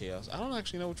blades of chaos. I don't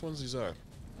actually know which ones these are.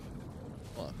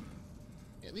 Hold on.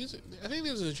 Yeah, these are, I think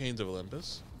these are the chains of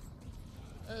Olympus.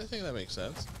 I think that makes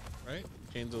sense, right?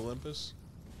 Chains of Olympus.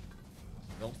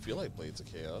 Don't feel like blades of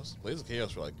chaos. Blades of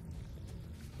chaos were like,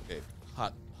 okay,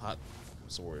 hot.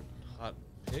 What's the word? Hot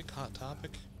pick, hot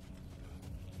topic.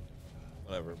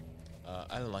 Whatever.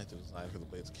 I didn't like the design for the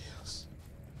blades of chaos.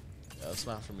 Yeah, that's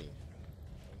not for me.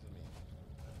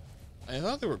 I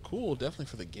thought they were cool, definitely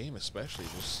for the game, especially.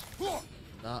 Just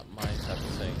not my type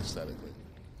of thing aesthetically.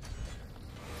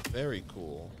 Very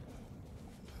cool.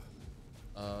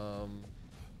 Can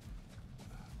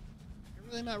you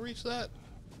really not reach that?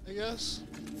 I guess.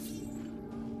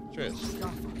 Tris,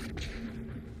 to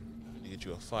get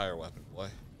you a fire weapon, boy.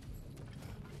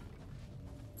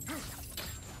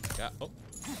 Got. Oh.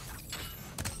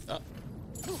 Oh.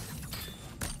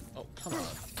 Oh, come on.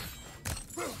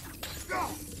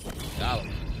 Got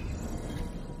him.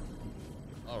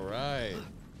 All right.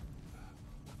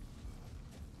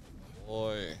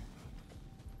 Boy.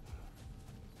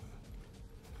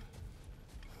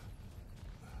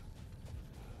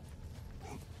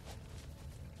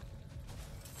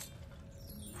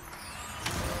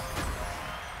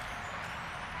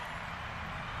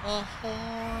 A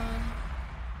horn.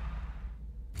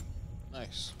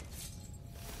 Nice.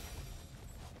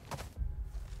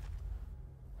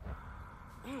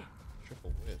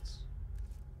 Triple wits.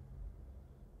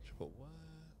 Triple what?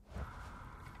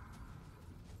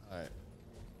 Alright.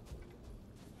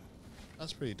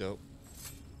 That's pretty dope.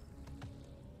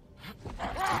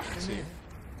 See.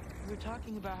 We were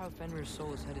talking about how Fenrir's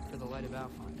soul is headed for the light of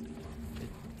Alfheim.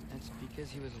 That's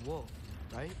because he was a wolf,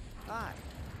 right? Aye.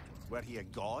 Were he a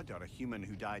god or a human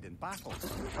who died in battle,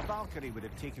 a Valkyrie would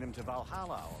have taken him to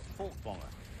Valhalla or Folkmonger.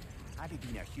 Had he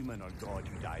been a human or god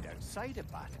who died outside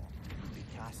of battle, he'd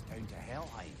be cast down to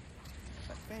Helheim.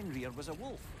 But Fenrir was a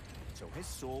wolf, so his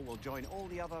soul will join all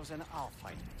the others in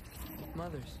Alfheim.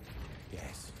 Mothers.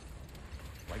 Yes,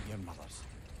 like your mothers.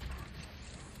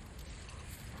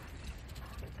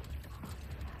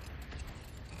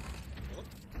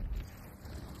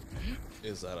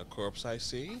 Is that a corpse I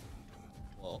see?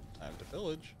 Well, time to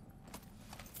pillage.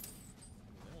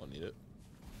 I don't need it.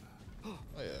 Oh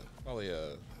yeah, probably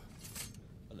an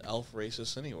elf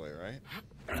racist anyway, right?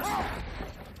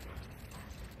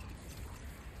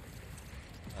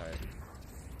 Alright.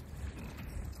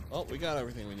 Well, we got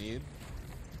everything we need.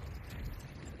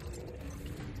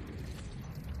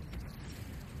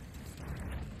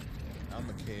 Down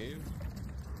the cave.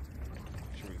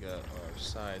 Make sure we got our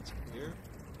sides clear.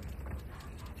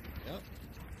 Yep.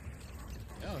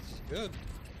 Yeah, this is good.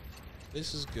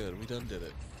 This is good. We done did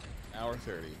it. Hour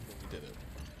 30, but we did it.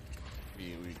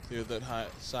 We cleared that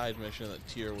side mission that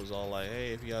Tyr was all like,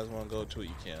 hey, if you guys want to go to it,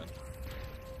 you can.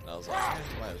 And I was like, yeah,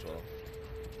 might as well.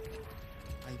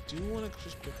 I do want to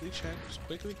just quickly check, just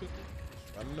quickly, just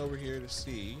running over here to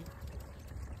see.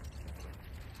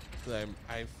 Because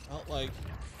I felt like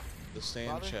the sand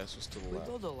Father, chest was to the we left.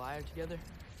 build a lyre together.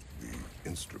 The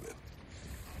instrument.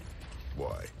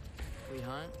 Why? We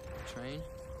hunt, train.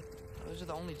 Those are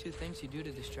the only two things you do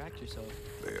to distract yourself.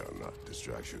 They are not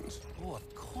distractions. Oh,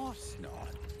 of course not.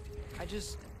 I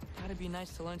just gotta be nice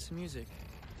to learn some music.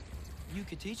 You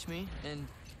could teach me, and...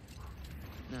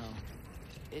 No.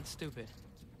 It's stupid.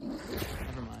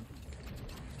 Never mind.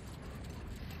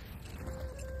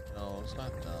 No, it's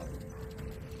not dumb.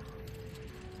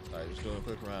 Alright, just doing a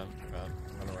quick run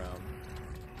around.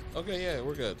 Okay, yeah,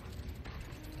 we're good.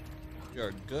 We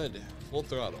are good. Full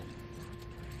throttle.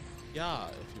 Yeah,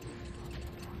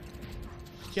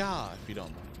 if you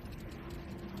don't mind.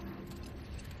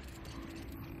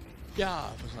 Yeah,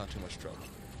 if it's not too much trouble.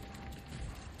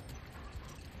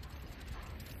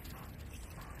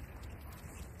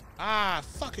 Ah,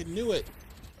 fucking knew it.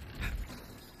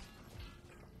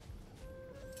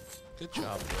 Good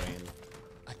job, Brain.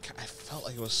 I felt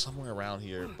like it was somewhere around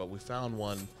here, but we found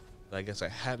one that I guess I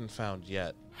hadn't found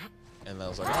yet. And I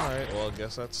was like, alright, well, I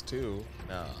guess that's two.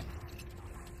 Nah.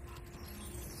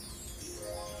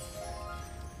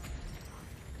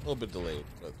 A little bit delayed,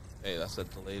 but hey, that's a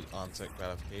delayed onset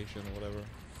gratification or whatever.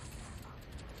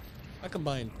 I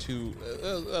combined two.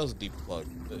 That was a deep plug.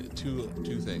 Two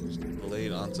things: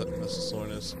 delayed onset muscle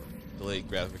soreness, delayed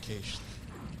gratification.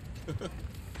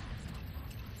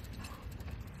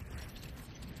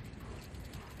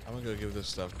 I'm gonna go give this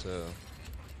stuff to.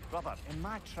 Brother, in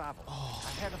my travels,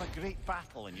 I heard of a great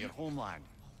battle in your homeland,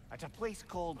 at a place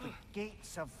called the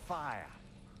Gates of Fire.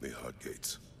 The Hot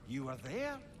Gates. You were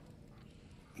there?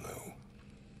 No.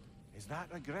 Is that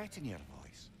regret in your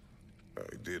voice?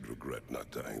 I did regret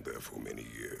not dying there for many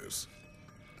years.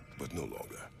 But no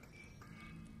longer.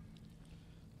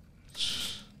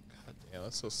 God damn,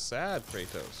 that's so sad,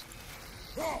 Kratos.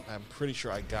 I'm pretty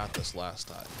sure I got this last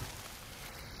time.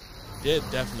 Did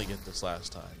definitely get this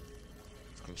last time.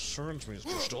 What concerns me is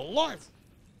they're still alive.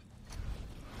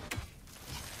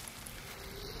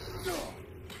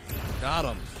 Got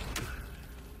him.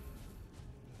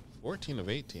 14 of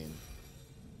 18.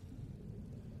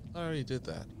 I already did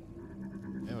that.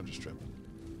 Ammo just tripping.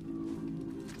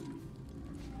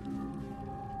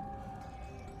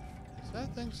 Is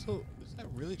that thing still... Is that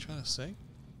really trying to sing?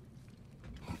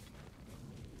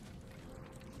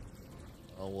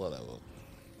 Oh, whatever.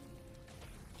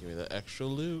 Give me the extra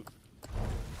loot.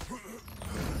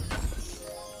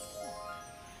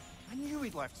 I knew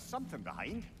we'd left something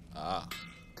behind. Ah.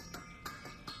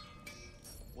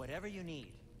 Whatever you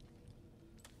need.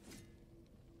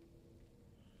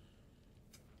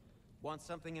 Want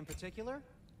something in particular?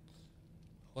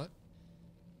 What?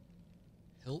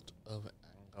 Hilt of...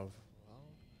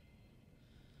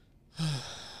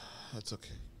 That's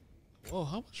okay. Whoa,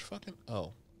 how much fucking...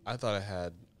 Oh, I thought I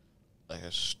had like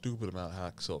a stupid amount of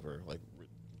hack silver, like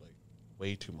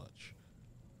way too much.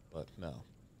 But no.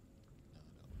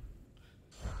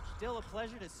 Still a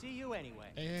pleasure to see you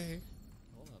anyway. Hey.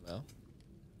 Hold on now.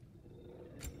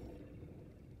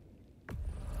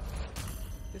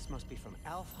 This must be from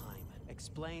Alfheim.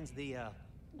 Explains the,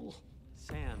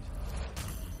 sand.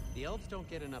 The elves don't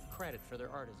get enough credit for their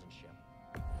artisanship.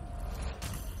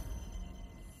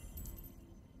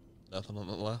 Nothing on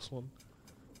the last one.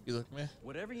 You look meh.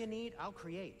 Whatever you need, I'll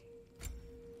create.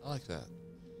 I like that.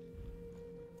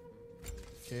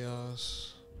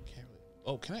 Chaos. Can't really.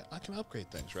 Oh, can I can upgrade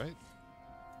things, right?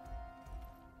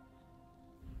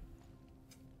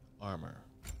 armor.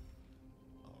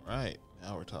 Alright,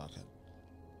 now we're talking.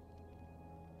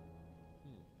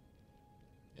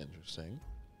 Interesting.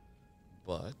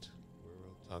 But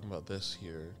we're talking about this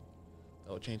here.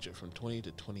 That will change it from 20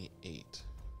 to 28.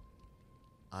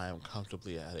 I am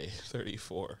comfortably at a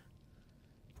 34.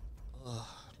 Ugh,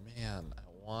 man,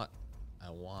 I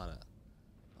want it.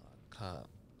 I can't.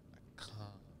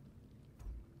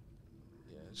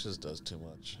 Yeah, it just does too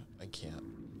much. I can't.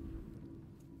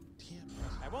 Damn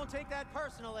it. I won't take that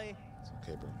personally. It's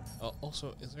okay, bro.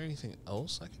 Also, is there anything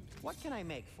else I can do? What can I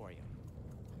make for you?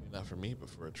 Maybe not for me, but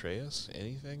for Atreus?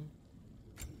 Anything?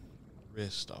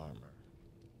 Wrist armor.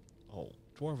 Oh,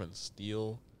 Dwarven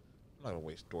Steel. I'm not gonna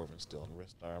waste Dwarven Steel on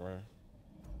wrist armor. Man.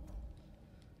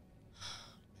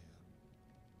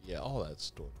 Yeah, all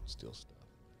that's Dwarven Steel stuff.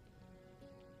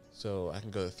 So I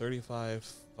can go to 35,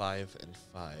 5, and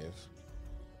 5.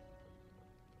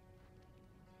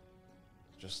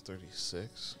 Just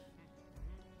 36.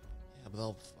 Yeah, but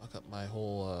that'll fuck up my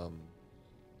whole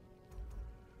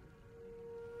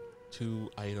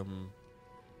 2-item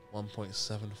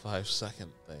 1.75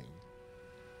 second thing.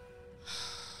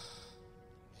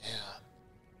 Man,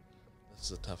 this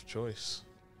is a tough choice.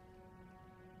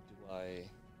 Do I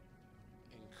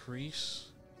increase?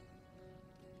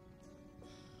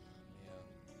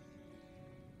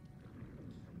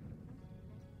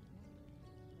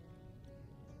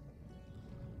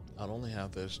 I'll only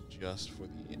have this just for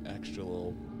the extra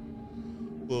little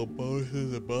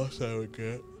bonuses and buffs I would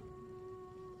get.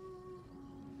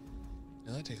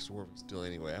 And that takes Dwarven Steel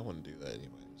anyway. I wouldn't do that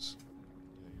anyways.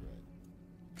 Yeah, you're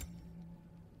right.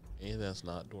 Anything that's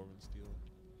not Dwarven Steel?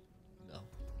 No.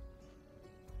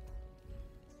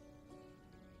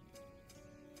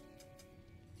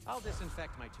 I'll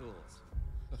disinfect my tools.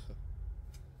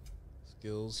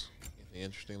 Skills. Anything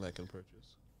interesting that I can purchase?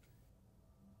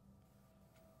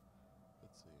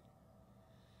 Let's see.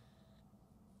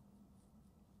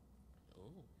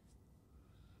 Oh.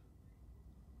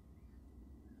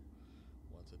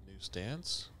 Wants a new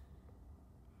stance?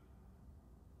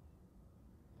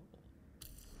 Oh.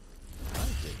 I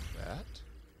dig that.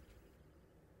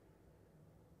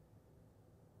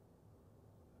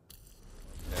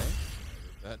 Okay. I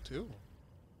dig that too.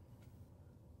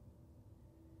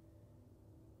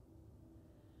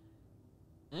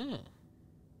 Mm.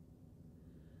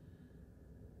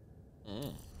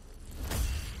 Mm.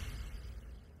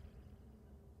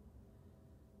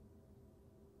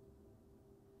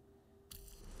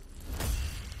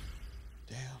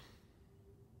 Damn.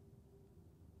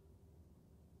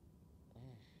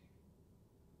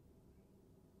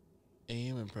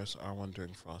 Aim and press R1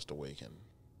 during Frost Awaken.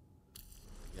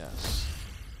 Yes.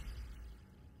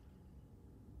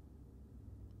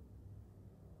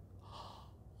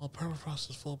 While permafrost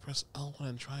is full, press L1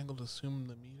 and triangle to zoom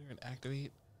the meter and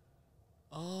activate.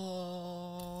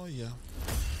 Oh, yeah.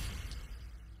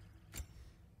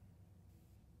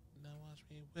 Now watch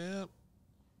me whip.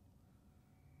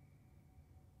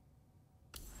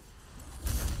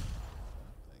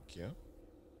 Thank you.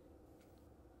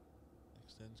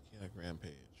 Extends chaotic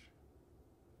rampage.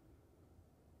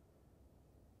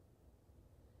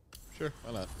 Sure,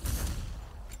 why not?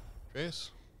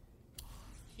 Trace?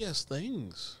 He has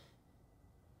things.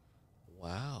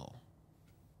 Wow.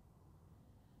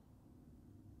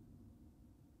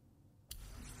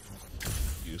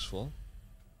 Useful.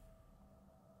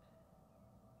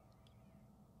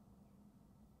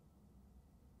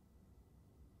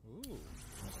 Ooh.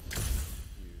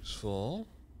 Useful.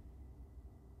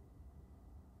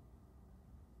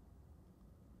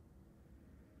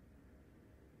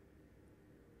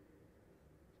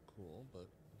 Cool, but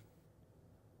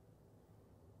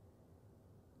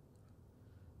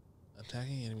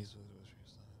attacking enemies with your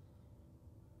side.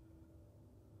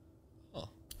 Oh.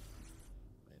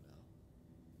 Right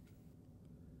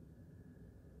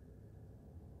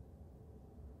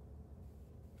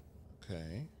now.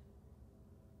 Okay.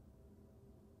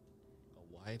 A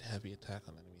wide, heavy attack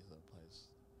on enemies that applies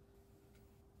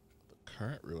the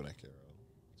current runic arrow.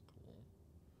 That's cool.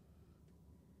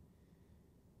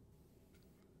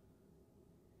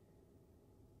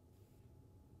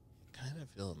 Kind of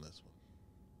feeling this one.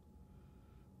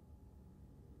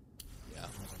 Yeah.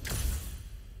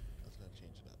 That's gonna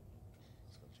change it up.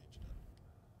 That's gonna change it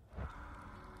up.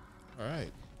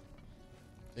 Alright.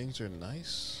 Things are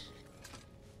nice.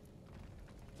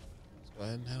 Let's go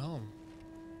ahead and head home.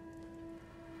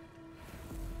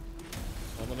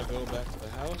 So I'm gonna go back to the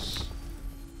house and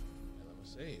I'm gonna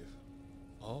save.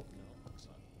 Oh, no, that's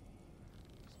not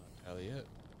entirely it.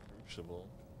 Crucible.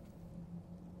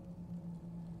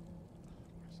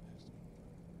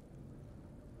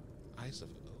 Eyes of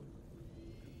Odin.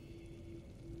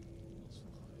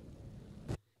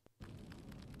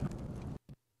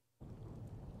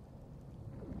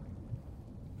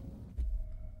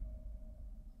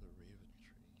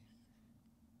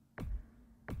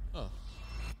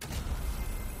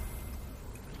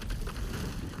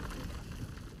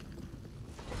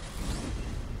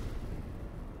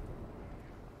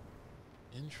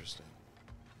 Interesting.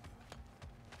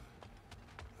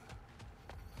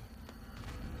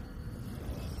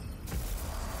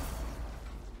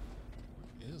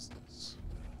 What is this?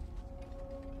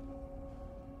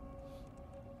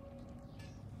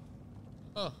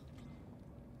 Oh.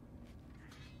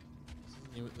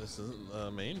 This isn't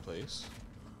the main place.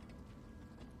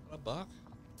 What up, Buck?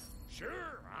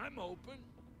 Sure, I'm open.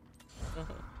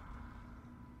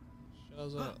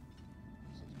 Shows up.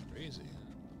 This is crazy.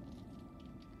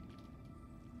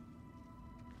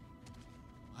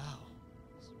 Wow.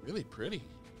 It's really pretty.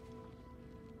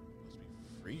 Must be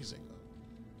freezing though.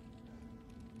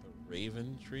 The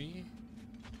Raven Tree?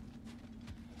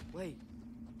 Wait,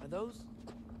 are those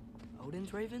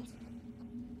Odin's ravens?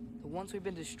 The ones we've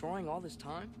been destroying all this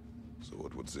time? So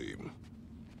it would seem.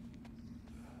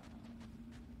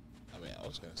 I mean, I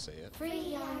was gonna say it.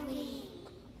 Free are we,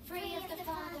 free of the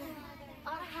Father.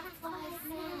 Our half-lives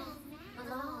now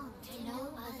belong to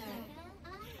no other.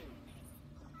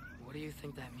 What do you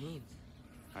think that means?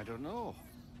 I don't know,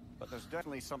 but there's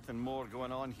definitely something more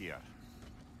going on here.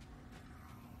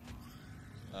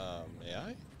 May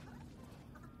I?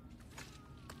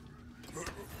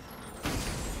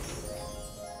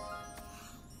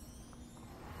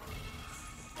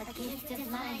 A gift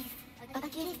of life, a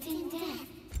gift in death.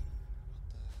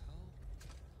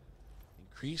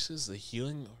 Increases the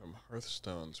healing from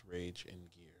Hearthstone's rage and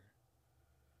gear.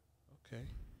 Okay.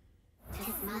 To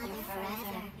smother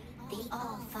forever the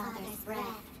All-Father's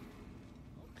breath.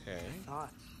 Okay.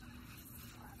 Thoughts.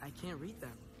 I can't read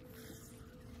them.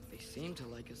 They seem to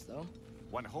like us, though.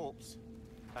 One hopes.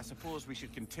 I suppose we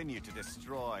should continue to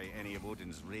destroy any of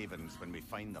Odin's ravens when we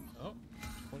find them. Oh,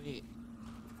 28.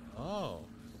 Oh.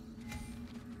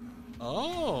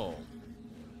 Oh.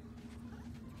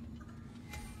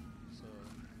 So,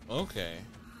 okay.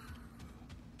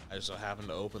 I just so happened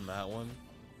to open that one.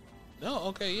 No,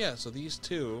 okay, yeah, so these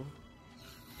two,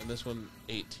 and this one,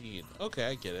 18. Okay,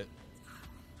 I get it.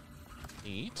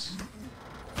 Neat.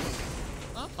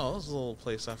 Oh, this is a little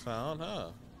place I found,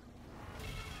 huh?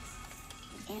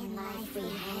 In life we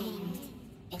hanged.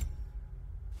 It's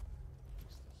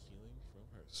the healing from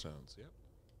Hearthstones, yep.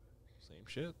 Same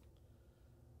shit.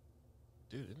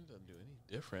 Dude, it doesn't do any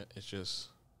different. It's just...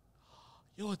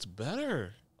 Yo, it's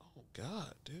better! Oh,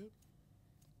 God, dude.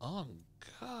 Oh,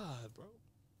 God, bro.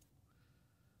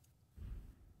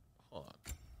 Hold on.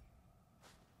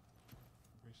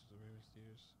 Embraces the Raven's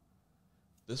Tears.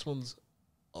 This one's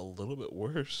a little bit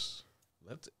worse.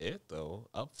 That's it, though.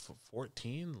 Up for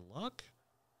 14 luck?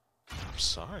 I'm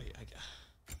sorry. I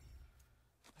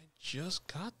just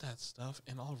got that stuff,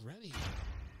 and already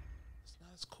it's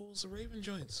not as cool as the Raven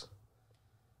joints.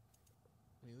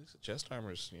 I mean, at least the chest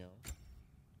armor's, you know,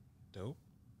 dope.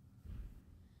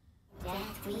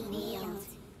 Death we kneeled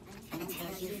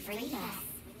until you freed us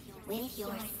with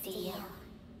your steel.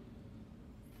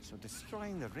 So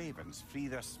destroying the ravens free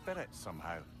their spirits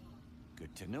somehow.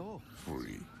 Good to know.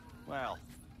 Free. Well,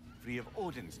 free of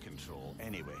Odin's control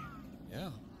anyway.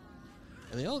 Yeah.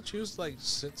 And they all choose to, like,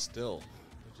 sit still,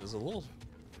 which is a little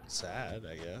sad,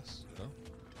 I guess, you know?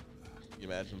 You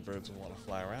imagine birds would want to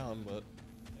fly around, but,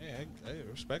 hey, I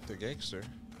respect the gangster.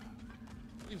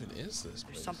 What even is this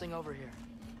place? There's something over here.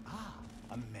 Ah,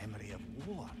 a memory of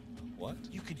war. What?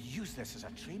 You could use this as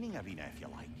a training arena if you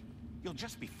like. You'll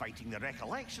just be fighting the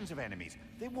recollections of enemies.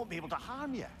 They won't be able to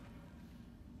harm you.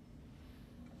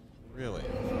 Really?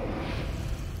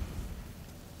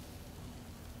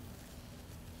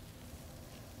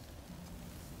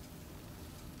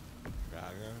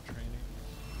 Ragnarok training?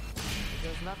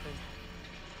 There's nothing.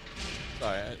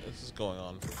 Sorry, this is going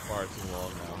on for far too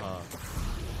long now, huh?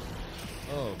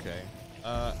 Oh, okay.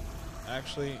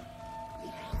 Actually,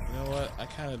 you know what? I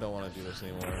kind of don't want to do this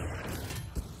anymore.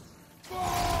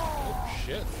 Oh,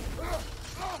 shit.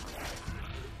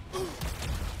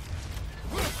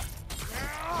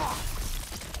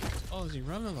 Oh, is he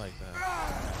running like that?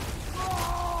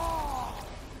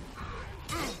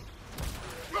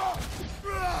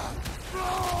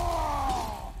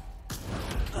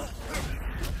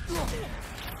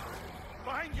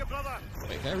 Behind you, brother!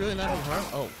 Wait, can I really not have harm?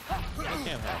 Oh, that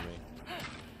can't harm me.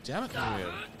 Damn it,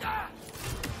 weird.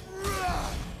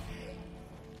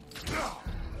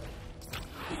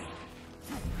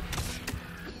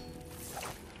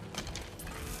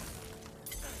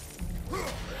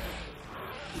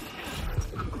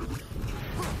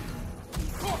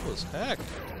 What was heck?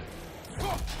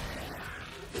 I'm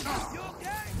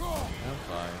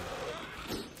fine.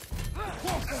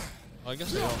 Oh, I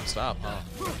guess they don't stop, huh?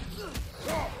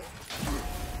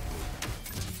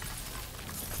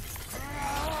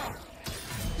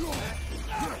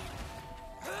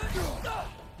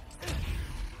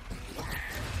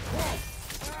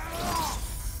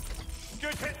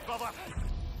 brother.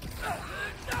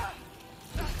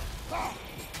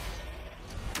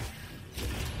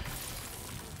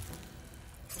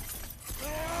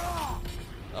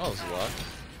 That was a lot.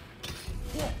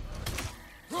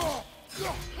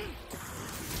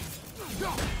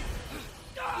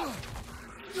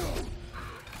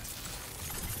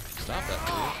 Stop that,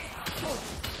 dude.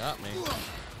 Got me.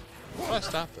 How do I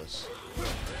stop this?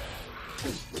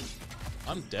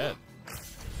 I'm dead.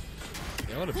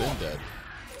 I would have been dead.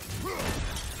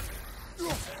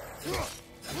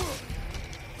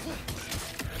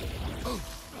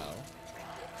 Ow.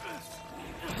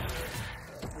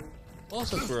 Well,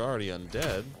 since we're already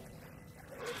undead.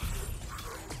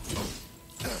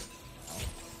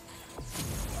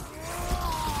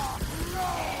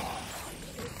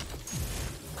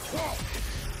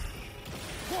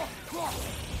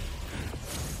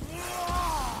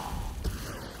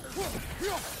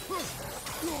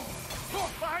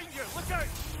 Behind you, look out!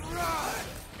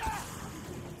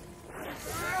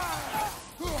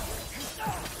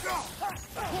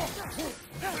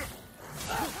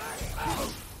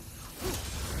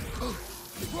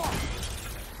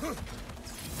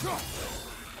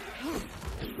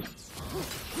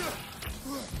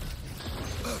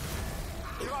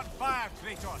 You're on fire,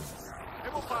 Kratos.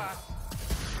 It will pass.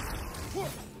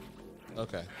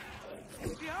 Okay.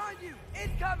 Behind you!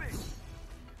 Incoming!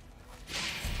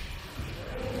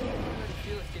 I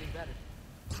feel it's getting better.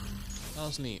 That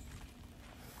was neat.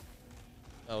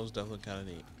 That was definitely kind of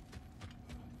neat.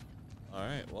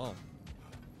 Alright, well.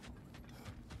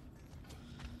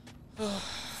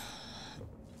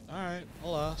 Alright,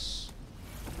 alas.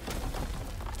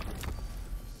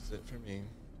 That's it for me.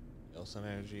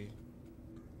 YellowSunEnergy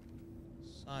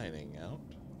signing out.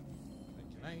 Wait,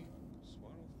 can I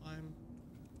swaddle climb?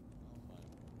 Oh, fine.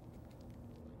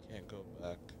 I can't go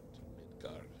back to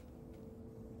Midgard.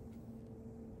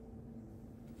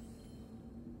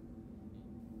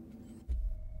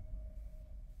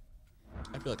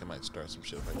 I feel like I might start some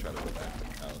shit if I try to go back to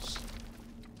the house.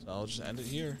 So I'll just end it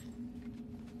here.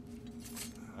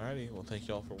 Alrighty, well thank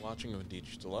you all for watching. If indeed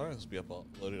you still are, this will be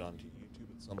uploaded onto YouTube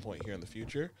at some point here in the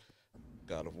future.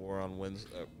 God of War on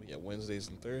Wednesdays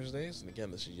and Thursdays. And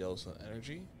again, this is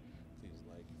YellowSunEnergy. Please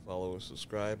like, follow, or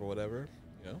subscribe, or whatever.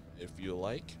 You know, if you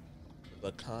like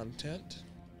the content,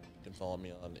 you can follow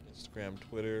me on Instagram,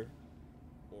 Twitter,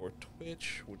 or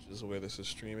Twitch, which is where this is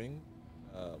streaming.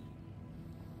 I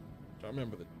don't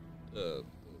remember I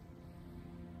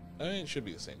mean, it should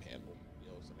be the same handle,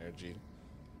 YellowSunEnergy.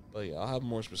 But yeah, I'll have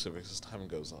more specifics as time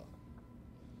goes on.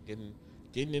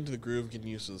 Getting into the groove, getting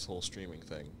used to this whole streaming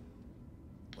thing.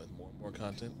 With more and more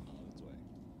content on its way.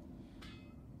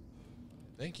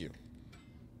 Thank you.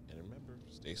 And remember,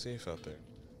 stay safe out there.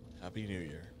 Happy New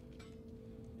Year.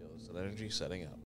 YellowSunEnergy setting out.